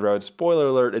life down the road. Spoiler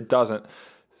alert, it doesn't.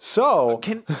 So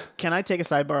Can I take a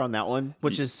sidebar on that one,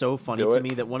 which is so funny Do to it. me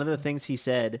that one of the things he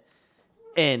said,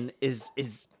 and is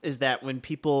that when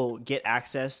people get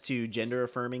access to gender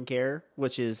affirming care,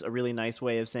 which is a really nice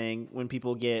way of saying when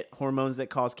people get hormones that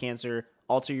cause cancer,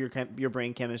 alter your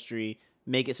brain chemistry,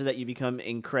 make it so that you become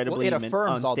incredibly Well, it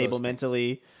affirms all unstable those things.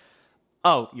 mentally.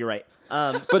 Oh, you're right.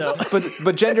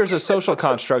 but gender is a social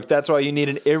construct. That's why you need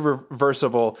an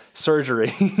irreversible surgery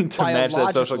to match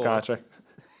that social Biological. construct.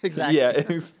 Exactly.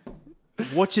 Yeah.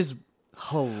 which is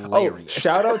Oh, hilarious.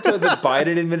 shout out to the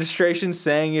Biden administration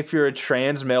saying if you're a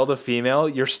trans male to female,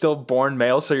 you're still born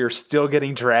male, so you're still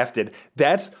getting drafted.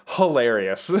 That's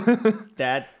hilarious.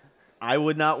 That I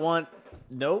would not want.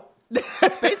 Nope.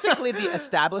 It's basically the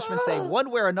establishment saying one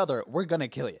way or another, we're gonna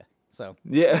kill you. So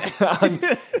Yeah.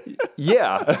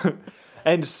 Yeah.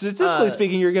 And statistically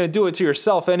speaking, you're going to do it to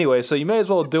yourself anyway, so you may as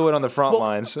well do it on the front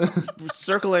lines.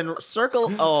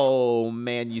 Circle. Oh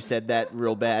man, you said that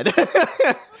real bad.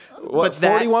 What,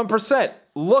 that- 41%?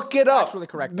 Look it up. actually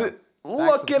correct. though.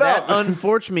 Look Factually it correct. up. That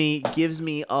unfortunately gives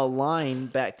me a line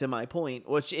back to my point,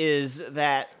 which is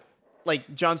that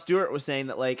like Jon Stewart was saying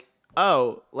that like,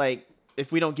 oh, like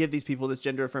if we don't give these people this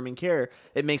gender affirming care,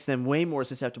 it makes them way more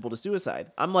susceptible to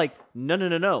suicide. I'm like,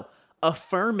 no.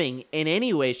 Affirming in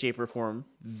any way, shape, or form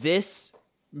this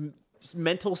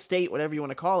mental state, whatever you want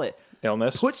to call it,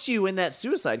 Illness. puts you in that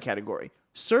suicide category,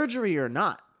 surgery or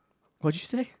not. What'd you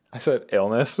say? I said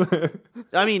illness.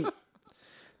 I mean,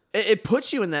 it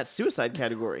puts you in that suicide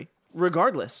category,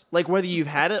 regardless. Like whether you've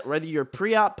had it, whether you're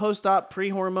pre-op, post-op,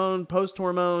 pre-hormone,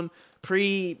 post-hormone,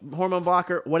 pre-hormone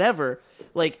blocker, whatever.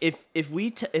 Like if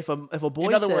a boy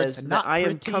In other says words, that not I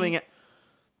am pretty. coming at,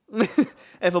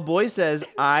 if a boy says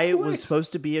I was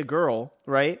supposed to be a girl,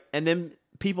 right, and then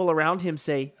people around him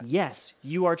say yes,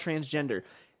 you are transgender.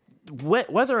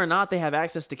 Whether or not they have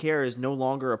access to care is no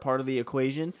longer a part of the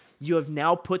equation. You have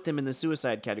now put them in the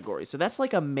suicide category. So that's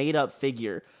like a made-up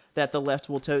figure that the left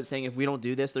will tote, saying if we don't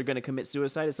do this, they're going to commit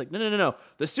suicide. It's like, no.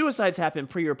 The suicides happen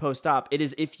pre or post-op. It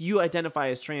is if you identify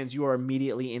as trans, you are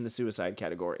immediately in the suicide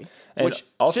category. And Which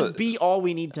also- should be all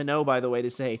we need to know, by the way,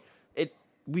 to say it.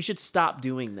 We should stop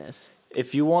doing this.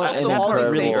 If you want Also, an all these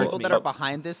really incredible, irks people me. that are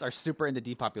behind this are super into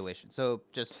depopulation. So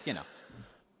just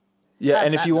yeah, have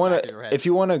and that if you in the want back of your head. if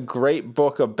you want a great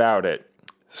book about it,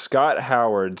 Scott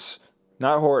Howard's,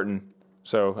 not Horton.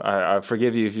 So I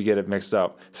forgive you if you get it mixed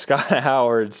up. Scott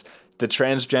Howard's The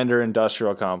Transgender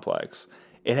Industrial Complex.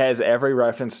 It has every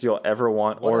reference you'll ever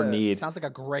want or need. Sounds like a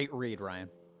great read, Ryan.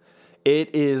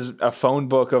 It is a phone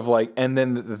book of like, and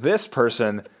then this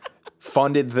person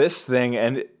funded this thing,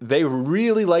 and they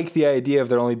really like the idea of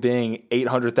there only being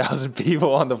 800,000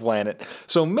 people on the planet.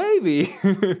 So maybe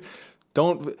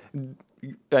don't,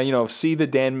 see the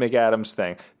Dan McAdams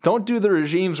thing. Don't do the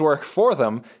regime's work for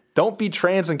them. Don't be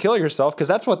trans and kill yourself, because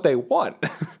that's what they want.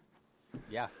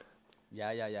 Yeah.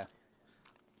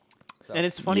 So, And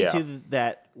it's funny, Yeah. too,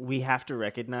 that we have to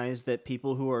recognize that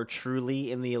people who are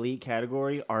truly in the elite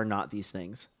category are not these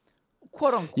things.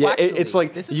 quote unquote. Yeah, actually, it's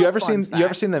like, this is you a ever fun seen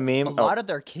fact. the meme? A lot of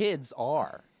their kids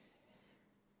are.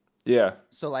 Yeah.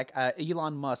 So like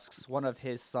Elon Musk's one of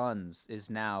his sons is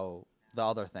now the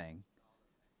other thing.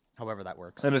 However that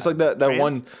works. And it's like that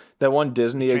Trans? one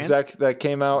Disney Trans? exec that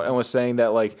came out and was saying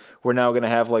that like we're now going to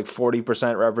have like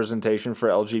 40% representation for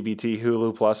LGBT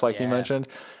Hulu Plus, like you Yeah. mentioned.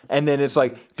 And then it's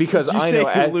like, because Did you I say know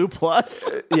Hulu Plus?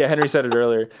 yeah, Henry said it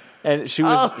earlier. And she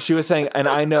was saying, and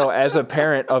I know as a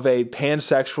parent of a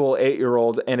pansexual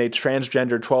 8-year-old and a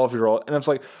transgender 12-year-old, and I was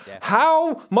like, Yeah.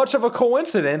 how much of a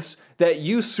coincidence that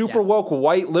you super Yeah. woke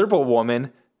white liberal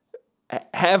woman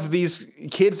have these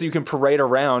kids you can parade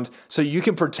around so you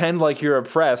can pretend like you're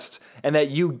oppressed and that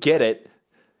you get it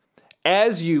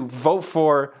as you vote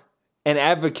for and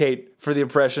advocate for the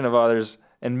oppression of others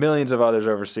and millions of others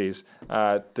overseas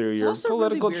through It's your also really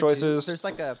political weird, too. choices. There's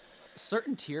like a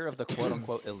certain tier of the quote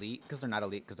unquote elite, because they're not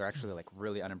elite, because they're actually like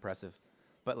really unimpressive.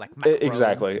 But like Macron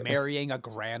Exactly. marrying a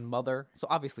grandmother, so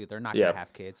obviously they're not Yeah. gonna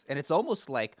have kids, and it's almost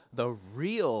like the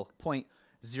real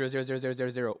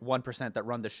 0.0000001% that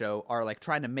run the show are like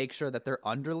trying to make sure that their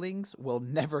underlings will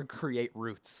never create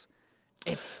roots.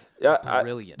 It's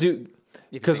brilliant, dude. if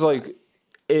you Because think about like,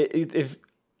 if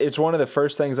it's one of the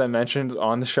first things I mentioned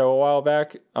on the show a while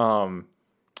back,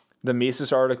 the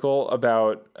Mises article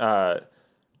about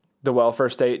the welfare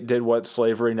state did what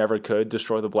slavery never could: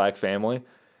 destroy the black family.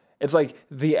 It's like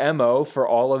the MO for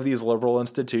all of these liberal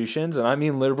institutions, and I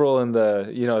mean liberal in the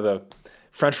the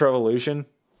French Revolution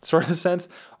sort of sense.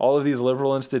 All of these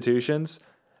liberal institutions,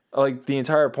 like the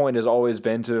entire point has always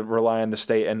been to rely on the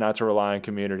state and not to rely on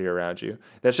community around you.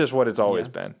 That's just what it's always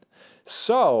been.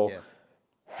 So Yeah.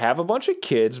 have a bunch of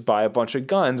kids, buy a bunch of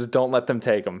guns, don't let them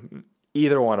take them.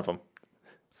 Either one of them.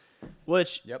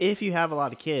 Which, Yep. if you have a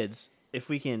lot of kids, if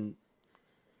we can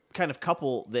kind of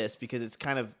couple this, because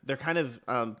they're kind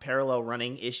of parallel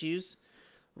running issues.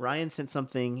 Ryan sent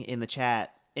something in the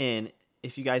chat, and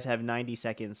if you guys have 90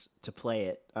 seconds to play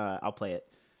it, I'll play it.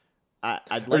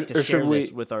 I'd like to or share should we-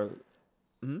 this with our.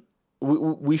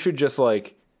 We should just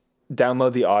like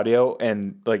download the audio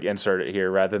and like insert it here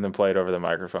rather than play it over the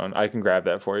microphone. I can grab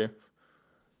that for you.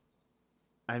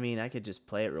 I mean, I could just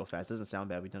play it real fast. It doesn't sound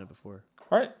bad. We've done it before.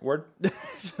 All right, word.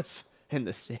 For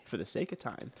the sake of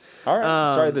time. All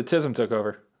right. Sorry, the tism took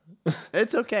over.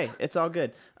 It's okay. It's all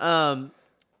good.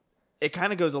 It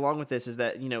kind of goes along with this is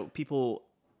that, people,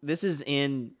 this is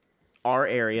in our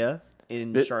area,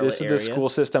 in Charlotte This is area. the school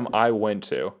system I went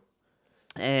to.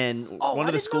 And Oh, one I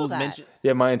of the didn't know schools that. mentioned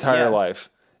Yeah, my entire Yes. life.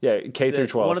 Yeah, K through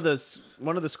 12.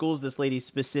 one of the schools this lady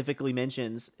specifically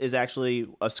mentions is actually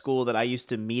a school that I used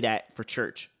to meet at for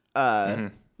church.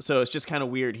 So it's just kind of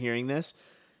weird hearing this.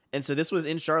 And so this was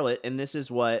in Charlotte, and this is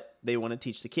what they want to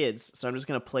teach the kids. So I'm just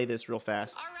gonna play this real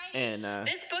fast. All right. And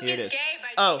This book here it is is. gay by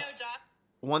Oh. Dino Doc.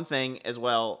 One thing as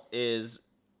well is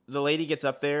the lady gets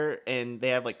up there and they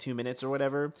have like 2 minutes or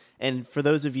whatever. And for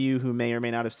those of you who may or may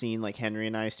not have seen, like Henry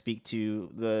and I speak to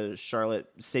the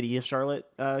City of Charlotte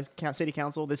City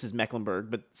Council. This is Mecklenburg,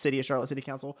 but City of Charlotte City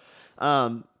Council.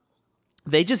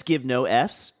 they just give no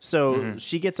Fs. So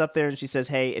she gets up there and she says,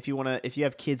 "Hey, if you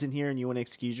have kids in here and you want to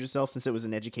excuse yourself, since it was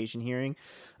an education hearing,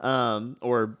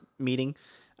 or meeting,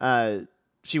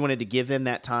 she wanted to give them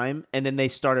that time." And then they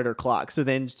started her clock. So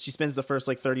then she spends the first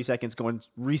 30 seconds going,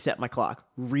 reset my clock.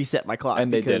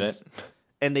 And they didn't.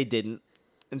 And they didn't.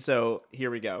 And so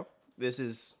here we go. This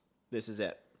is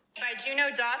it. By Juno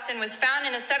Dawson was found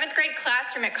in a 7th grade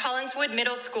classroom at Collinswood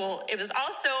Middle School. It was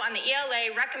also on the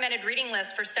ELA recommended reading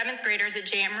list for 7th graders at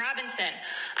J.M. Robinson.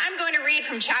 I'm going to read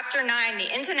from Chapter 9, The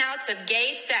Ins and Outs of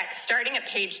Gay Sex, starting at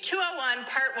page 201,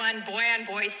 Part 1, Boy on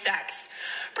Boy Sex.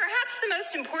 Perhaps the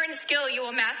most important skill you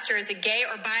will master as a gay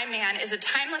or bi man is a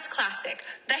timeless classic,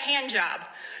 the hand job.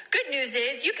 Good news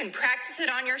is you can practice it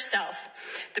on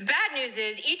yourself. The bad news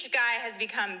is each guy has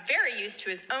become very used to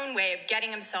his own way of getting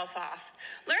himself off.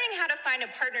 Learning how to find a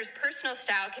partner's personal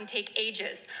style can take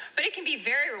ages, but it can be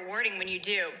very rewarding when you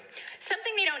do.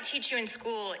 Something they don't teach you in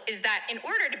school is that in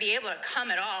order to be able to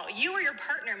come at all, you or your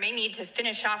partner may need to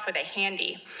finish off with a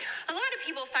handy. A lot of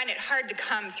people find it hard to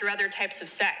come through other types of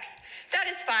sex. That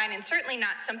is fine and certainly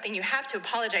not something you have to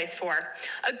apologize for.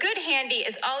 A good handy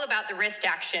is all about the wrist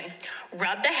action.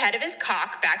 Rub the head of his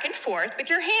cock back and forth with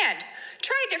your hand.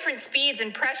 Try different speeds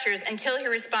and pressures until he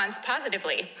responds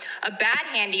positively. A bad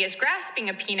handy is grasping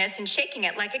a penis and shaking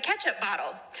it like a ketchup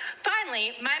bottle.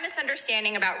 Finally, my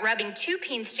misunderstanding about rubbing two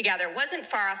peens together wasn't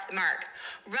far off the mark.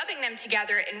 Rubbing them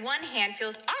together in one hand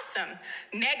feels awesome.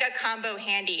 Mega combo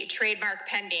handy, trademark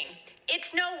pending.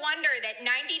 It's no wonder that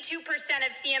 92%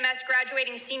 of CMS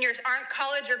graduating seniors aren't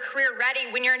college or career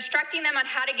ready when you're instructing them on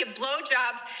how to give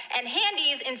blowjobs and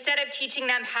handies instead of teaching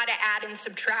them how to add and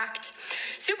subtract.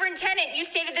 Superintendent, you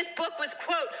stated this book was,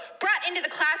 quote, brought into the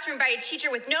classroom by a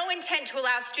teacher with no intent to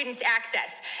allow students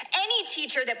access. Any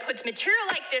teacher that puts material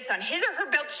like this on his or her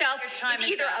bookshelf is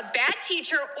either a bad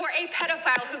teacher or a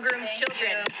pedophile who grooms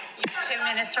children. Your 2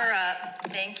 minutes are up.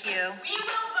 Thank you. We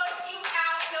will vote you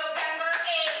out November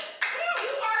 8th. You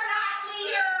are not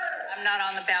leaders. I'm not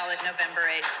on the ballot November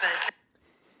 8th, but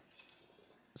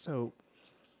So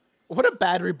What a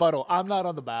bad rebuttal. I'm not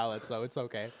on the ballot, so it's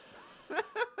okay.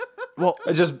 well,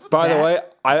 Just by the way,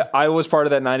 I was part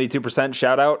of that 92%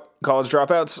 shout out college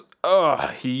dropouts.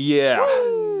 Oh yeah.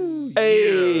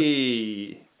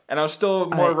 Hey. And I was still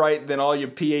more right than all your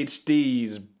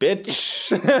PhDs,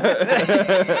 bitch.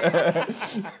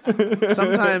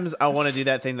 sometimes I want to do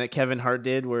that thing that Kevin Hart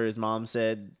did where his mom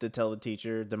said to tell the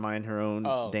teacher to mind her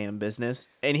own damn business.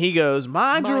 And he goes,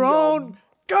 mind your own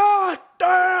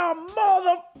goddamn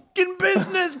motherfucking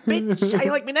business, bitch. How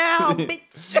you like me now,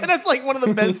 bitch? And that's like one of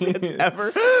the best hits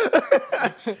ever.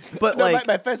 But No, like,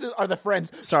 my festivals are the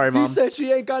friends. Sorry, Mom. He said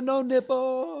she ain't got no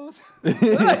nipples.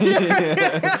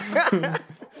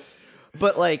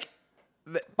 but like,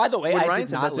 By the way, when I Ryan did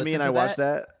said not that to listen me and to I watched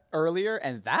that. earlier,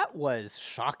 and that was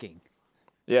shocking.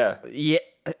 Yeah. Yeah.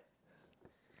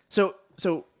 So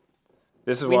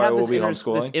This is we why I have will this, be this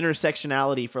homeschooling.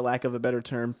 intersectionality, for lack of a better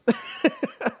term,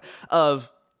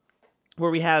 of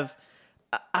where we have.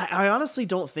 I honestly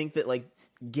don't think that like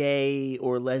gay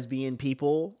or lesbian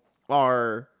people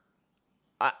are.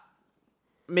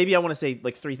 Maybe I want to say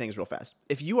like three things real fast.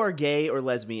 If you are gay or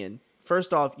lesbian,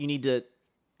 first off, you need to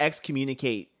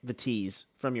excommunicate the T's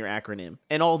from your acronym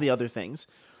and all the other things.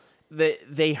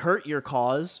 They hurt your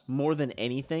cause more than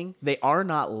anything. They are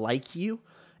not like you.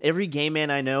 Every gay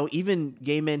man I know, even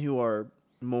gay men who are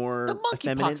more The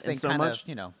effeminate monkeypox thing and so kind much.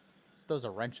 of, throws a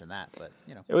wrench in that, but,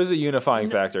 It was a unifying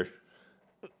factor.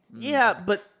 Yeah,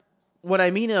 but what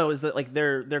I mean though is that like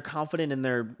they're confident in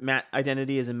their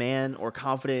identity as a man or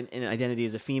confident in identity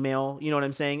as a female. You know what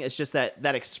I'm saying? It's just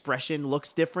that expression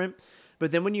looks different.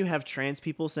 But then when you have trans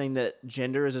people saying that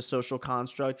gender is a social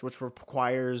construct which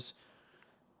requires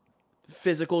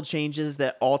physical changes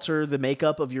that alter the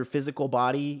makeup of your physical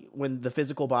body, when the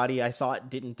physical body I thought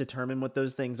didn't determine what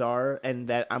those things are, and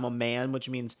that I'm a man, which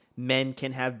means men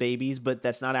can have babies, but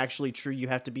that's not actually true. You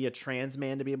have to be a trans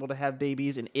man to be able to have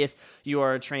babies, and if you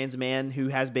are a trans man who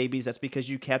has babies, that's because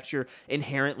you kept your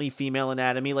inherently female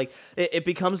anatomy. Like it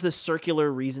becomes this circular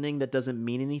reasoning that doesn't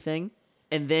mean anything.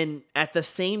 And then at the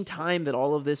same time that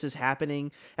all of this is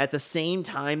happening, at the same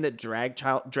time that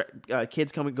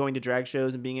kids going to drag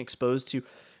shows and being exposed to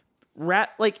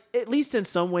like at least in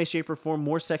some way, shape, or form,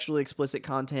 more sexually explicit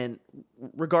content,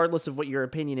 regardless of what your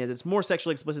opinion is, it's more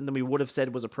sexually explicit than we would have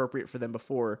said was appropriate for them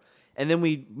before. And then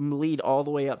we lead all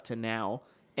the way up to now.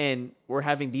 And we're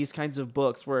having these kinds of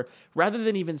books where rather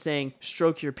than even saying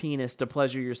stroke your penis to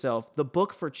pleasure yourself, the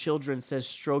book for children says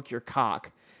stroke your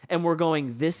cock. And we're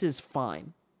going, this is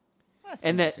fine.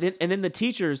 And then the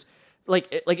teachers,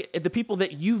 the people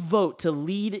that you vote to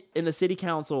lead in the city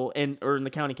council or in the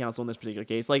county council in this particular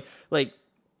case,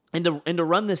 and to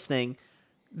run this thing,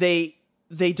 they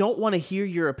don't want to hear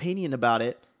your opinion about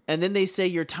it, and then they say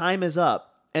your time is up.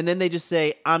 And then they just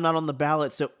say, I'm not on the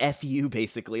ballot, so F you,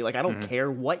 basically. Like, I don't care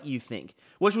what you think.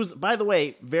 Which was, by the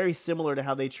way, very similar to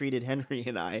how they treated Henry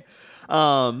and I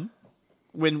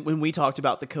when we talked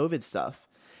about the COVID stuff.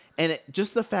 And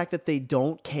just the fact that they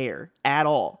don't care at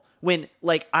all. When,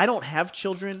 like, I don't have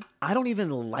children. I don't even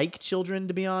like children,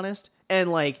 to be honest.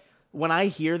 And, like, when I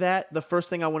hear that, the first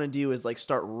thing I want to do is, like,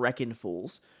 start wrecking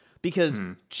fools. Because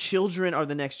children are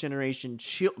the next generation.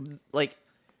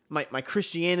 My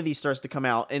Christianity starts to come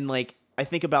out, and like I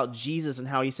think about Jesus and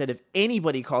how he said if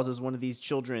anybody causes one of these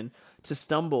children to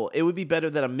stumble, it would be better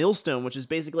that a millstone, which is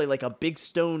basically like a big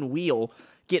stone wheel,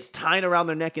 gets tied around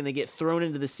their neck and they get thrown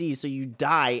into the sea so you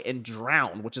die and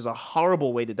drown, which is a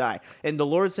horrible way to die. And the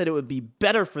Lord said it would be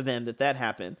better for them that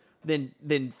happened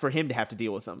than for him to have to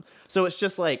deal with them. So it's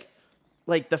just like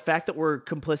the fact that we're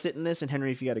complicit in this, and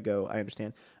Henry, if you got to go, I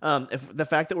understand. If the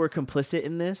fact that we're complicit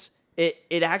in this,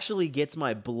 it actually gets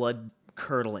my blood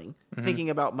curdling. Thinking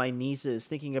about my nieces,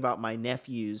 thinking about my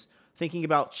nephews, thinking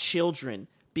about children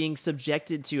being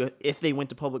subjected to, if they went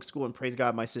to public school, and praise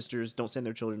God, my sisters don't send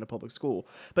their children to public school.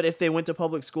 But if they went to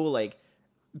public school, like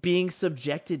being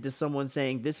subjected to someone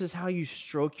saying, this is how you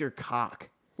stroke your cock.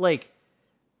 Like,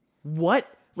 what?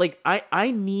 Like,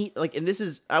 I need, like, and this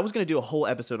is, I was going to do a whole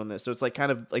episode on this. So it's like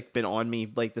kind of like been on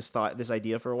me, like this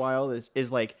idea for a while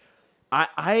is like,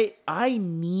 I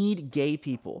need gay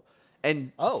people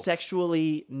and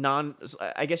sexually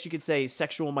I guess you could say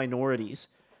sexual minorities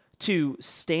to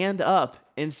stand up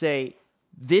and say,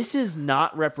 this is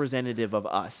not representative of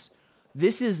us.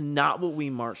 This is not what we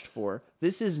marched for.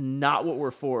 This is not what we're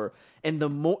for. And the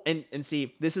more, and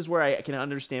see, this is where I can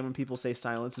understand when people say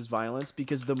silence is violence,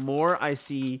 because the more I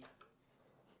see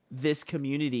this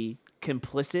community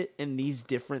complicit in these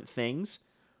different things,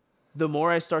 the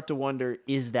more I start to wonder,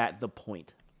 is that the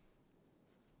point?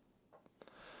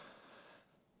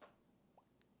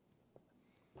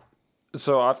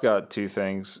 So I've got two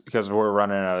things because we're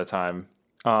running out of time.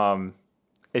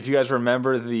 If you guys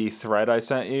remember the thread I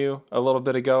sent you a little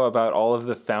bit ago about all of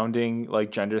the founding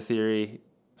like gender theory,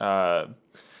 I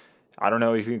don't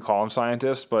know if you can call them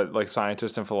scientists, but like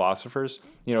scientists and philosophers,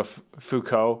 you know,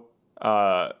 Foucault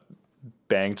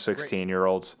banged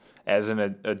 16-year-olds. As an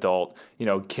adult, you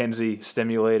know, Kinsey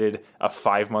stimulated a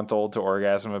 5-month-old to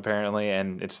orgasm, apparently,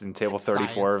 and it's in table 34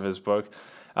 Science. of his book.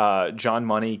 John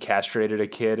Money castrated a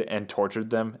kid and tortured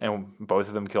them, and both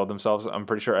of them killed themselves. I'm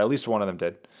pretty sure at least one of them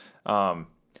did.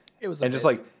 It was and just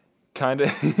like kind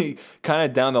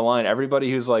of down the line, everybody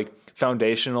who's like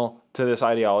foundational to this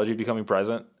ideology becoming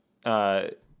present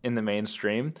in the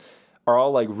mainstream are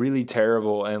all like really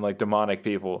terrible and like demonic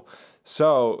people.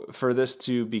 So for this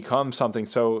to become something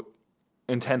so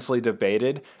intensely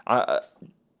debated,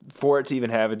 for it to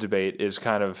even have a debate is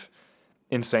kind of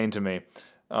insane to me.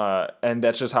 And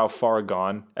that's just how far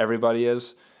gone everybody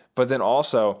is. But then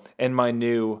also in my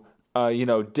new,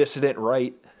 dissident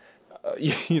right,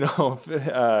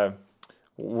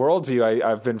 worldview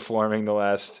I've been forming the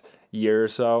last year or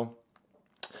so.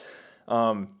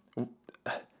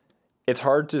 It's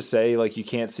hard to say, like, you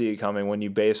can't see it coming when you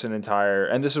base an entire,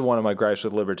 and this is one of my gripes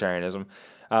with libertarianism.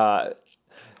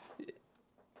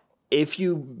 If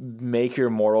you make your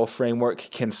moral framework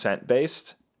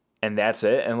consent-based, and that's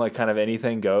it, and like kind of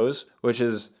anything goes, which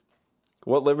is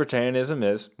what libertarianism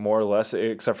is, more or less,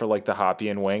 except for like the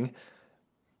Hoppian wing,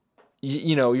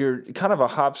 you're kind of a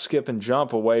hop, skip, and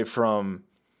jump away from,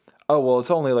 oh, well,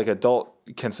 it's only like adult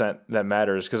consent that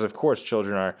matters, because of course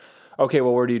children are. Okay,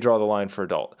 well, where do you draw the line for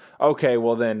adult? Okay,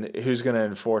 well, then who's going to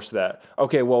enforce that?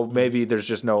 Okay, well, maybe there's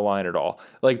just no line at all.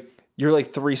 Like, you're like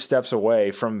 3 steps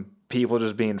away from people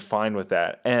just being fine with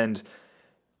that. And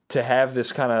to have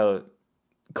this kind of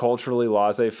culturally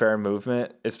laissez-faire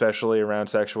movement, especially around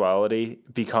sexuality,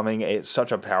 becoming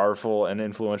such a powerful and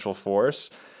influential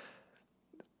force,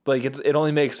 like, it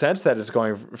only makes sense that it's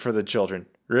going for the children,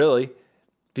 really.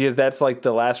 Because that's like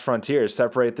the last frontier,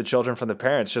 separate the children from the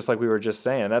parents, just like we were just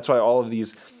saying. That's why all of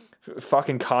these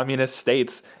fucking communist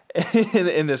states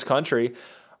in this country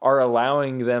are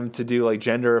allowing them to do like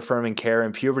gender affirming care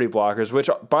and puberty blockers, which,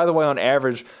 by the way, on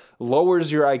average,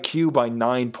 lowers your IQ by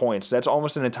 9 points. That's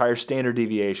almost an entire standard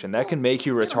deviation. That can make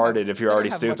you retarded if you're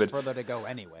already stupid. Much further to go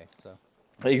anyway. So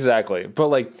exactly, but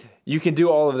like you can do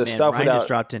all of this stuff Ryan without. Just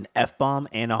dropped an F-bomb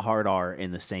and a hard R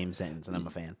in the same sentence, and I'm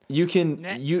a fan. You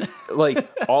like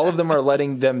all of them are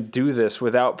letting them do this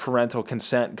without parental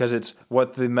consent because it's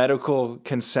what the medical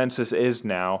consensus is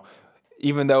now.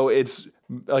 even though it's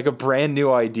like a brand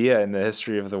new idea in the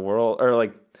history of the world, or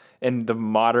like in the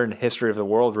modern history of the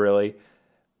world, really.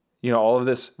 You know, all of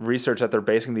this research that they're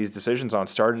basing these decisions on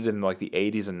started in like the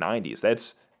 80s and 90s.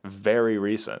 That's very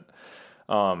recent.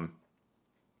 Well,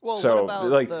 So, what about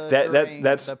like,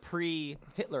 that's the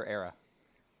pre-Hitler era?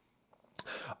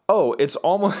 Oh, it's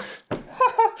almost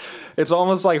it's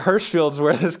almost like Hirschfield's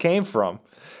where this came from.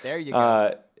 There you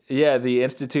go. Yeah, the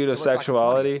Institute of So we're talking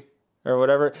Sexuality 20s. or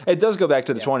whatever. It does go back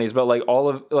to the 20s, but like all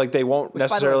of like they won't Which, by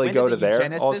the way, necessarily when go did to the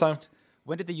there all the time. eugenicist-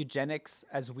 When did the eugenics,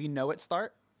 as we know it,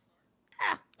 start?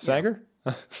 Sanger?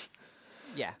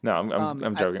 Yeah. No,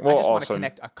 I'm joking. I Well, just want also to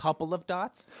connect a couple of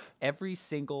dots. Every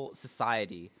single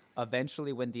society,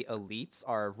 eventually, when the elites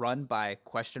are run by ?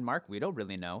 We don't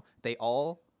really know. They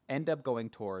all end up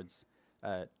going towards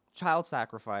child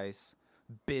sacrifice,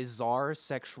 bizarre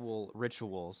sexual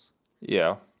rituals,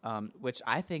 yeah. which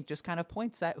I think just kind of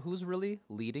points at who's really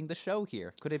leading the show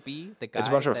here. Could it be the guy It's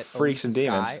a bunch of that freaks owns and the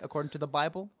demons. sky, according to the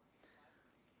Bible?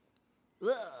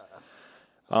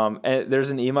 And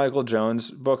there's an E. Michael Jones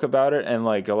book about it, and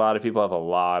like a lot of people have a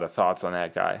lot of thoughts on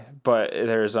that guy. But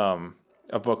there's a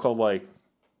book called like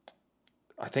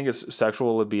I think it's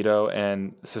Sexual Libido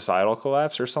and Societal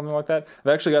Collapse or something like that.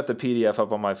 I've actually got the PDF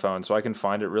up on my phone, so I can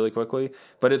find it really quickly.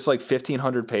 But it's like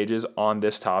 1,500 pages on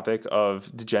this topic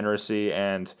of degeneracy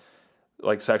and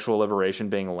like sexual liberation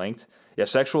being linked. Yeah,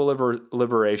 sexual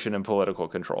liberation and political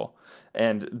control.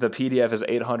 And the PDF is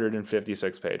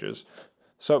 856 pages.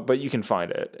 So, but you can find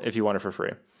it if you want it for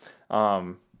free.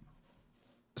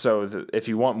 If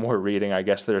you want more reading, I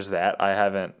guess there's that. I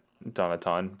haven't done a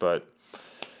ton, but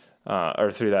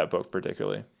or through that book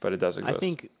particularly, but it does exist. I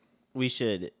think we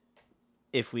should,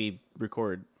 if we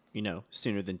record,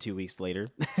 sooner than 2 weeks later,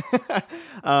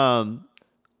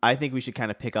 I think we should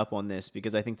kind of pick up on this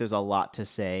because I think there's a lot to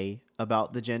say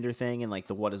about the gender thing, and like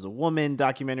the What is a Woman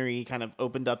documentary kind of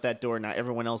opened up that door. Now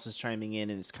everyone else is chiming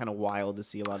in, and it's kind of wild to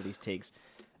see a lot of these takes.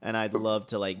 And I'd love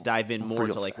to like dive in more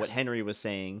to like what Henry was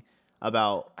saying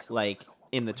about like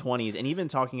in the 20s, and even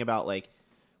talking about like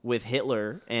with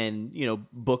Hitler and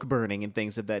book burning and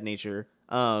things of that nature.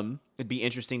 It'd be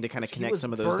interesting to kind of He connect was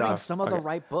some of those burning dots. some of the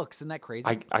right books. Isn't that crazy?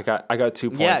 I got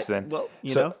 2 points then. Well,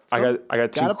 I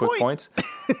got two got a quick point. points.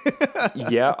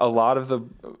 Yeah, a lot of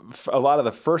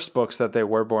the first books that they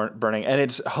were burning, and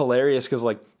it's hilarious because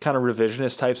like kind of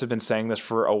revisionist types have been saying this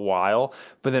for a while,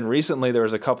 but then recently there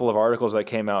was a couple of articles that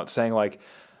came out saying like,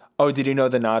 oh, did you know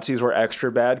the Nazis were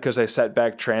extra bad because they set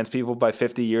back trans people by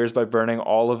 50 years by burning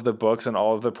all of the books and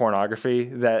all of the pornography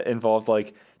that involved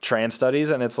like trans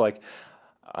studies, and it's like.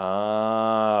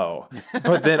 Oh,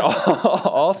 but then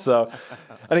also,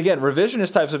 and again,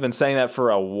 revisionist types have been saying that for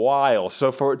a while.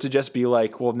 So for it to just be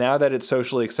like, well, now that it's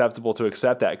socially acceptable to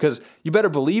accept that, because you better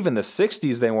believe in the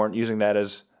 60s they weren't using that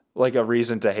as like a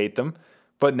reason to hate them.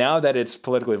 But now that it's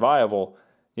politically viable,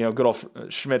 good old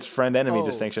Schmidt's friend enemy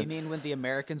distinction. You mean when the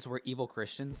Americans were evil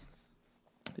Christians?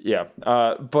 Yeah.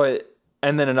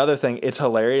 And then another thing, it's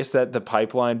hilarious that the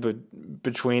pipeline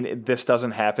between this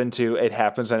doesn't happen to it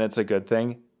happens and it's a good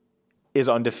thing is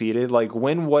undefeated. Like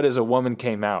when What is a Woman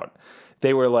came out,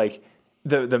 they were like,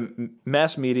 the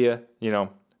mass media,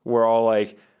 were all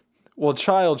like, well,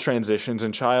 child transitions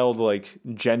and child like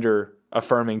gender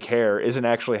affirming care isn't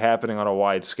actually happening on a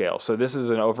wide scale. So this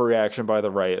is an overreaction by the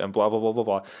right and blah, blah, blah, blah,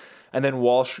 blah. And then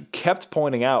Walsh kept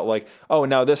pointing out like, oh,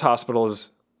 now this hospital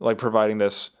is like providing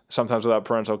this sometimes without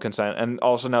parental consent, and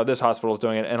also now this hospital is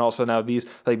doing it, and also now these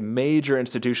like major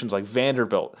institutions like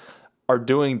Vanderbilt are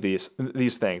doing these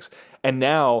things, and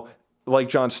now like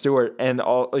Jon Stewart and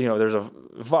all there's a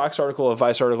Vox article, a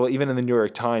Vice article, even in the New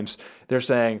York Times, they're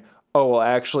saying, oh well,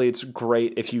 actually it's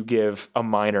great if you give a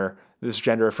minor this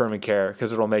gender affirming care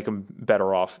because it'll make them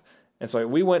better off. And so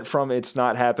we went from it's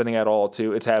not happening at all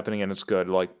to it's happening and it's good,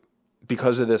 like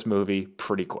because of this movie,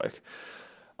 pretty quick.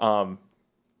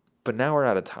 But now we're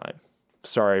out of time.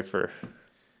 Sorry for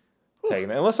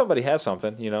taking it. Unless somebody has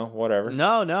something, whatever.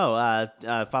 No.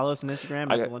 Follow us on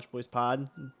Instagram at the Lunch Boys Pod.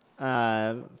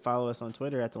 Follow us on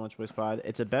Twitter at the Lunch Boys Pod.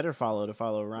 It's a better follow to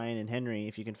follow Ryan and Henry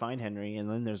if you can find Henry. And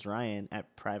then there's Ryan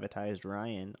at Privatized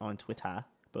Ryan on Twitter.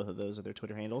 Both of those are their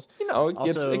Twitter handles.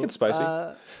 It gets spicy.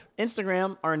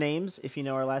 Instagram, our names, if you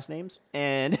know our last names.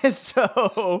 And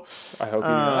so I hope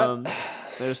you do not.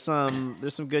 there's some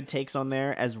good takes on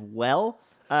there as well.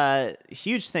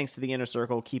 Huge thanks to the Inner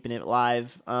Circle keeping it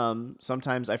live.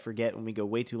 Sometimes I forget when we go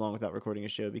way too long without recording a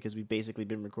show because we've basically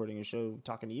been recording a show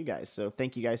talking to you guys. So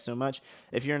thank you guys so much.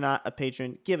 If you're not a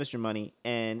patron, give us your money.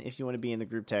 And if you want to be in the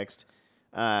group text,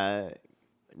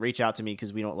 reach out to me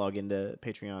because we don't log into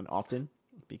Patreon often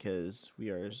because we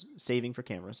are saving for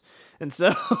cameras. And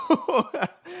so,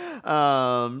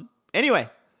 anyway,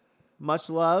 much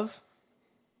love.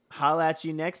 Holla at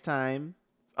you next time.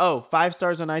 Oh, 5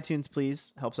 stars on iTunes,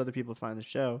 please. Helps other people find the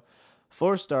show.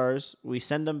 4 stars, we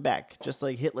send them back, just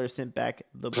like Hitler sent back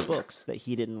the books that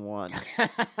he didn't want.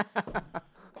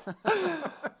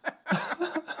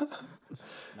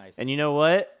 Nice. And you know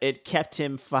what? It kept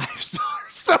him 5 stars.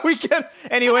 So we can.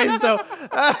 Anyway, so.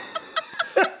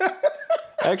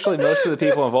 Actually, most of the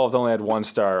people involved only had 1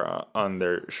 star on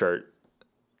their shirt.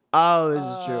 Oh, this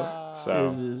is true. So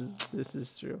This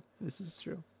is true. This is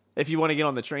true. If you want to get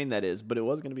on the train, that is. But it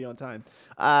was going to be on time.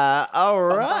 All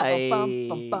right.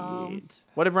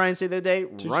 What did Ryan say the other day?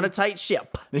 Run a tight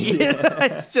ship.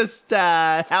 That's just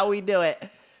how we do it.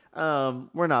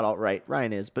 We're not all right.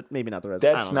 Ryan is, but maybe not the rest.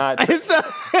 that's not.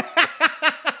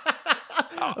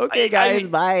 Okay, guys.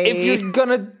 Bye. If you're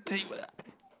gonna,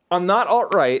 I'm not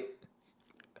alt-right.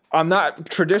 I'm not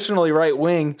traditionally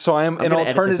right-wing, so I am an gonna edit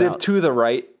this alternative out. to the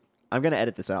right. I'm going to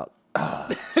edit this out.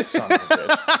 Son of a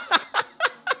bitch.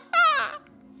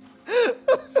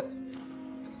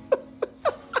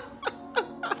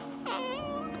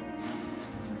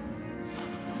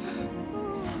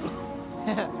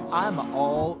 I'm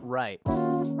all right.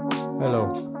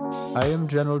 Hello, I am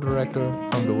General Director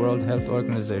from the World Health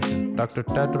Organization, Dr.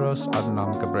 Tedros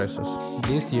Adhanom Ghebreyesus.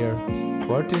 This year,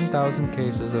 14,000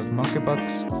 cases of monkeypox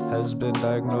has been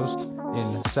diagnosed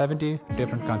in 70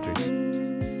 different countries.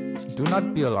 Do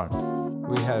not be alarmed.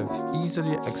 We have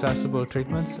easily accessible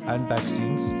treatments and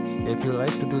vaccines if you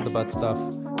like to do the butt stuff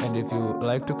and if you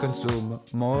like to consume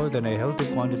more than a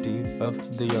healthy quantity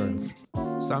of the urines.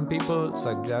 Some people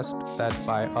suggest that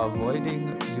by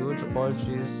avoiding huge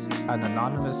orgies and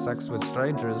anonymous sex with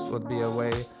strangers would be a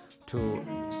way to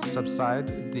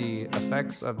subside the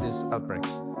effects of this outbreak.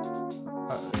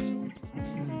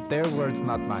 Their words,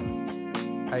 not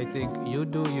mine. I think you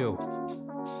do you.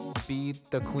 Be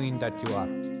the queen that you are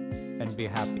and be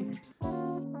happy.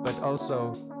 But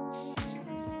also,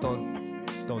 don't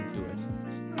do it.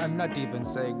 I'm not even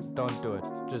saying don't do it.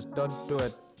 Just don't do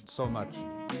it so much.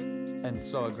 And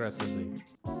so aggressively.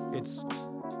 It's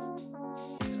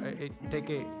take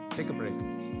a break.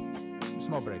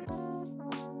 Small break.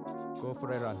 Go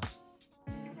for a run.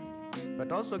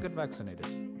 But also get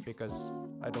vaccinated because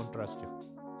I don't trust you.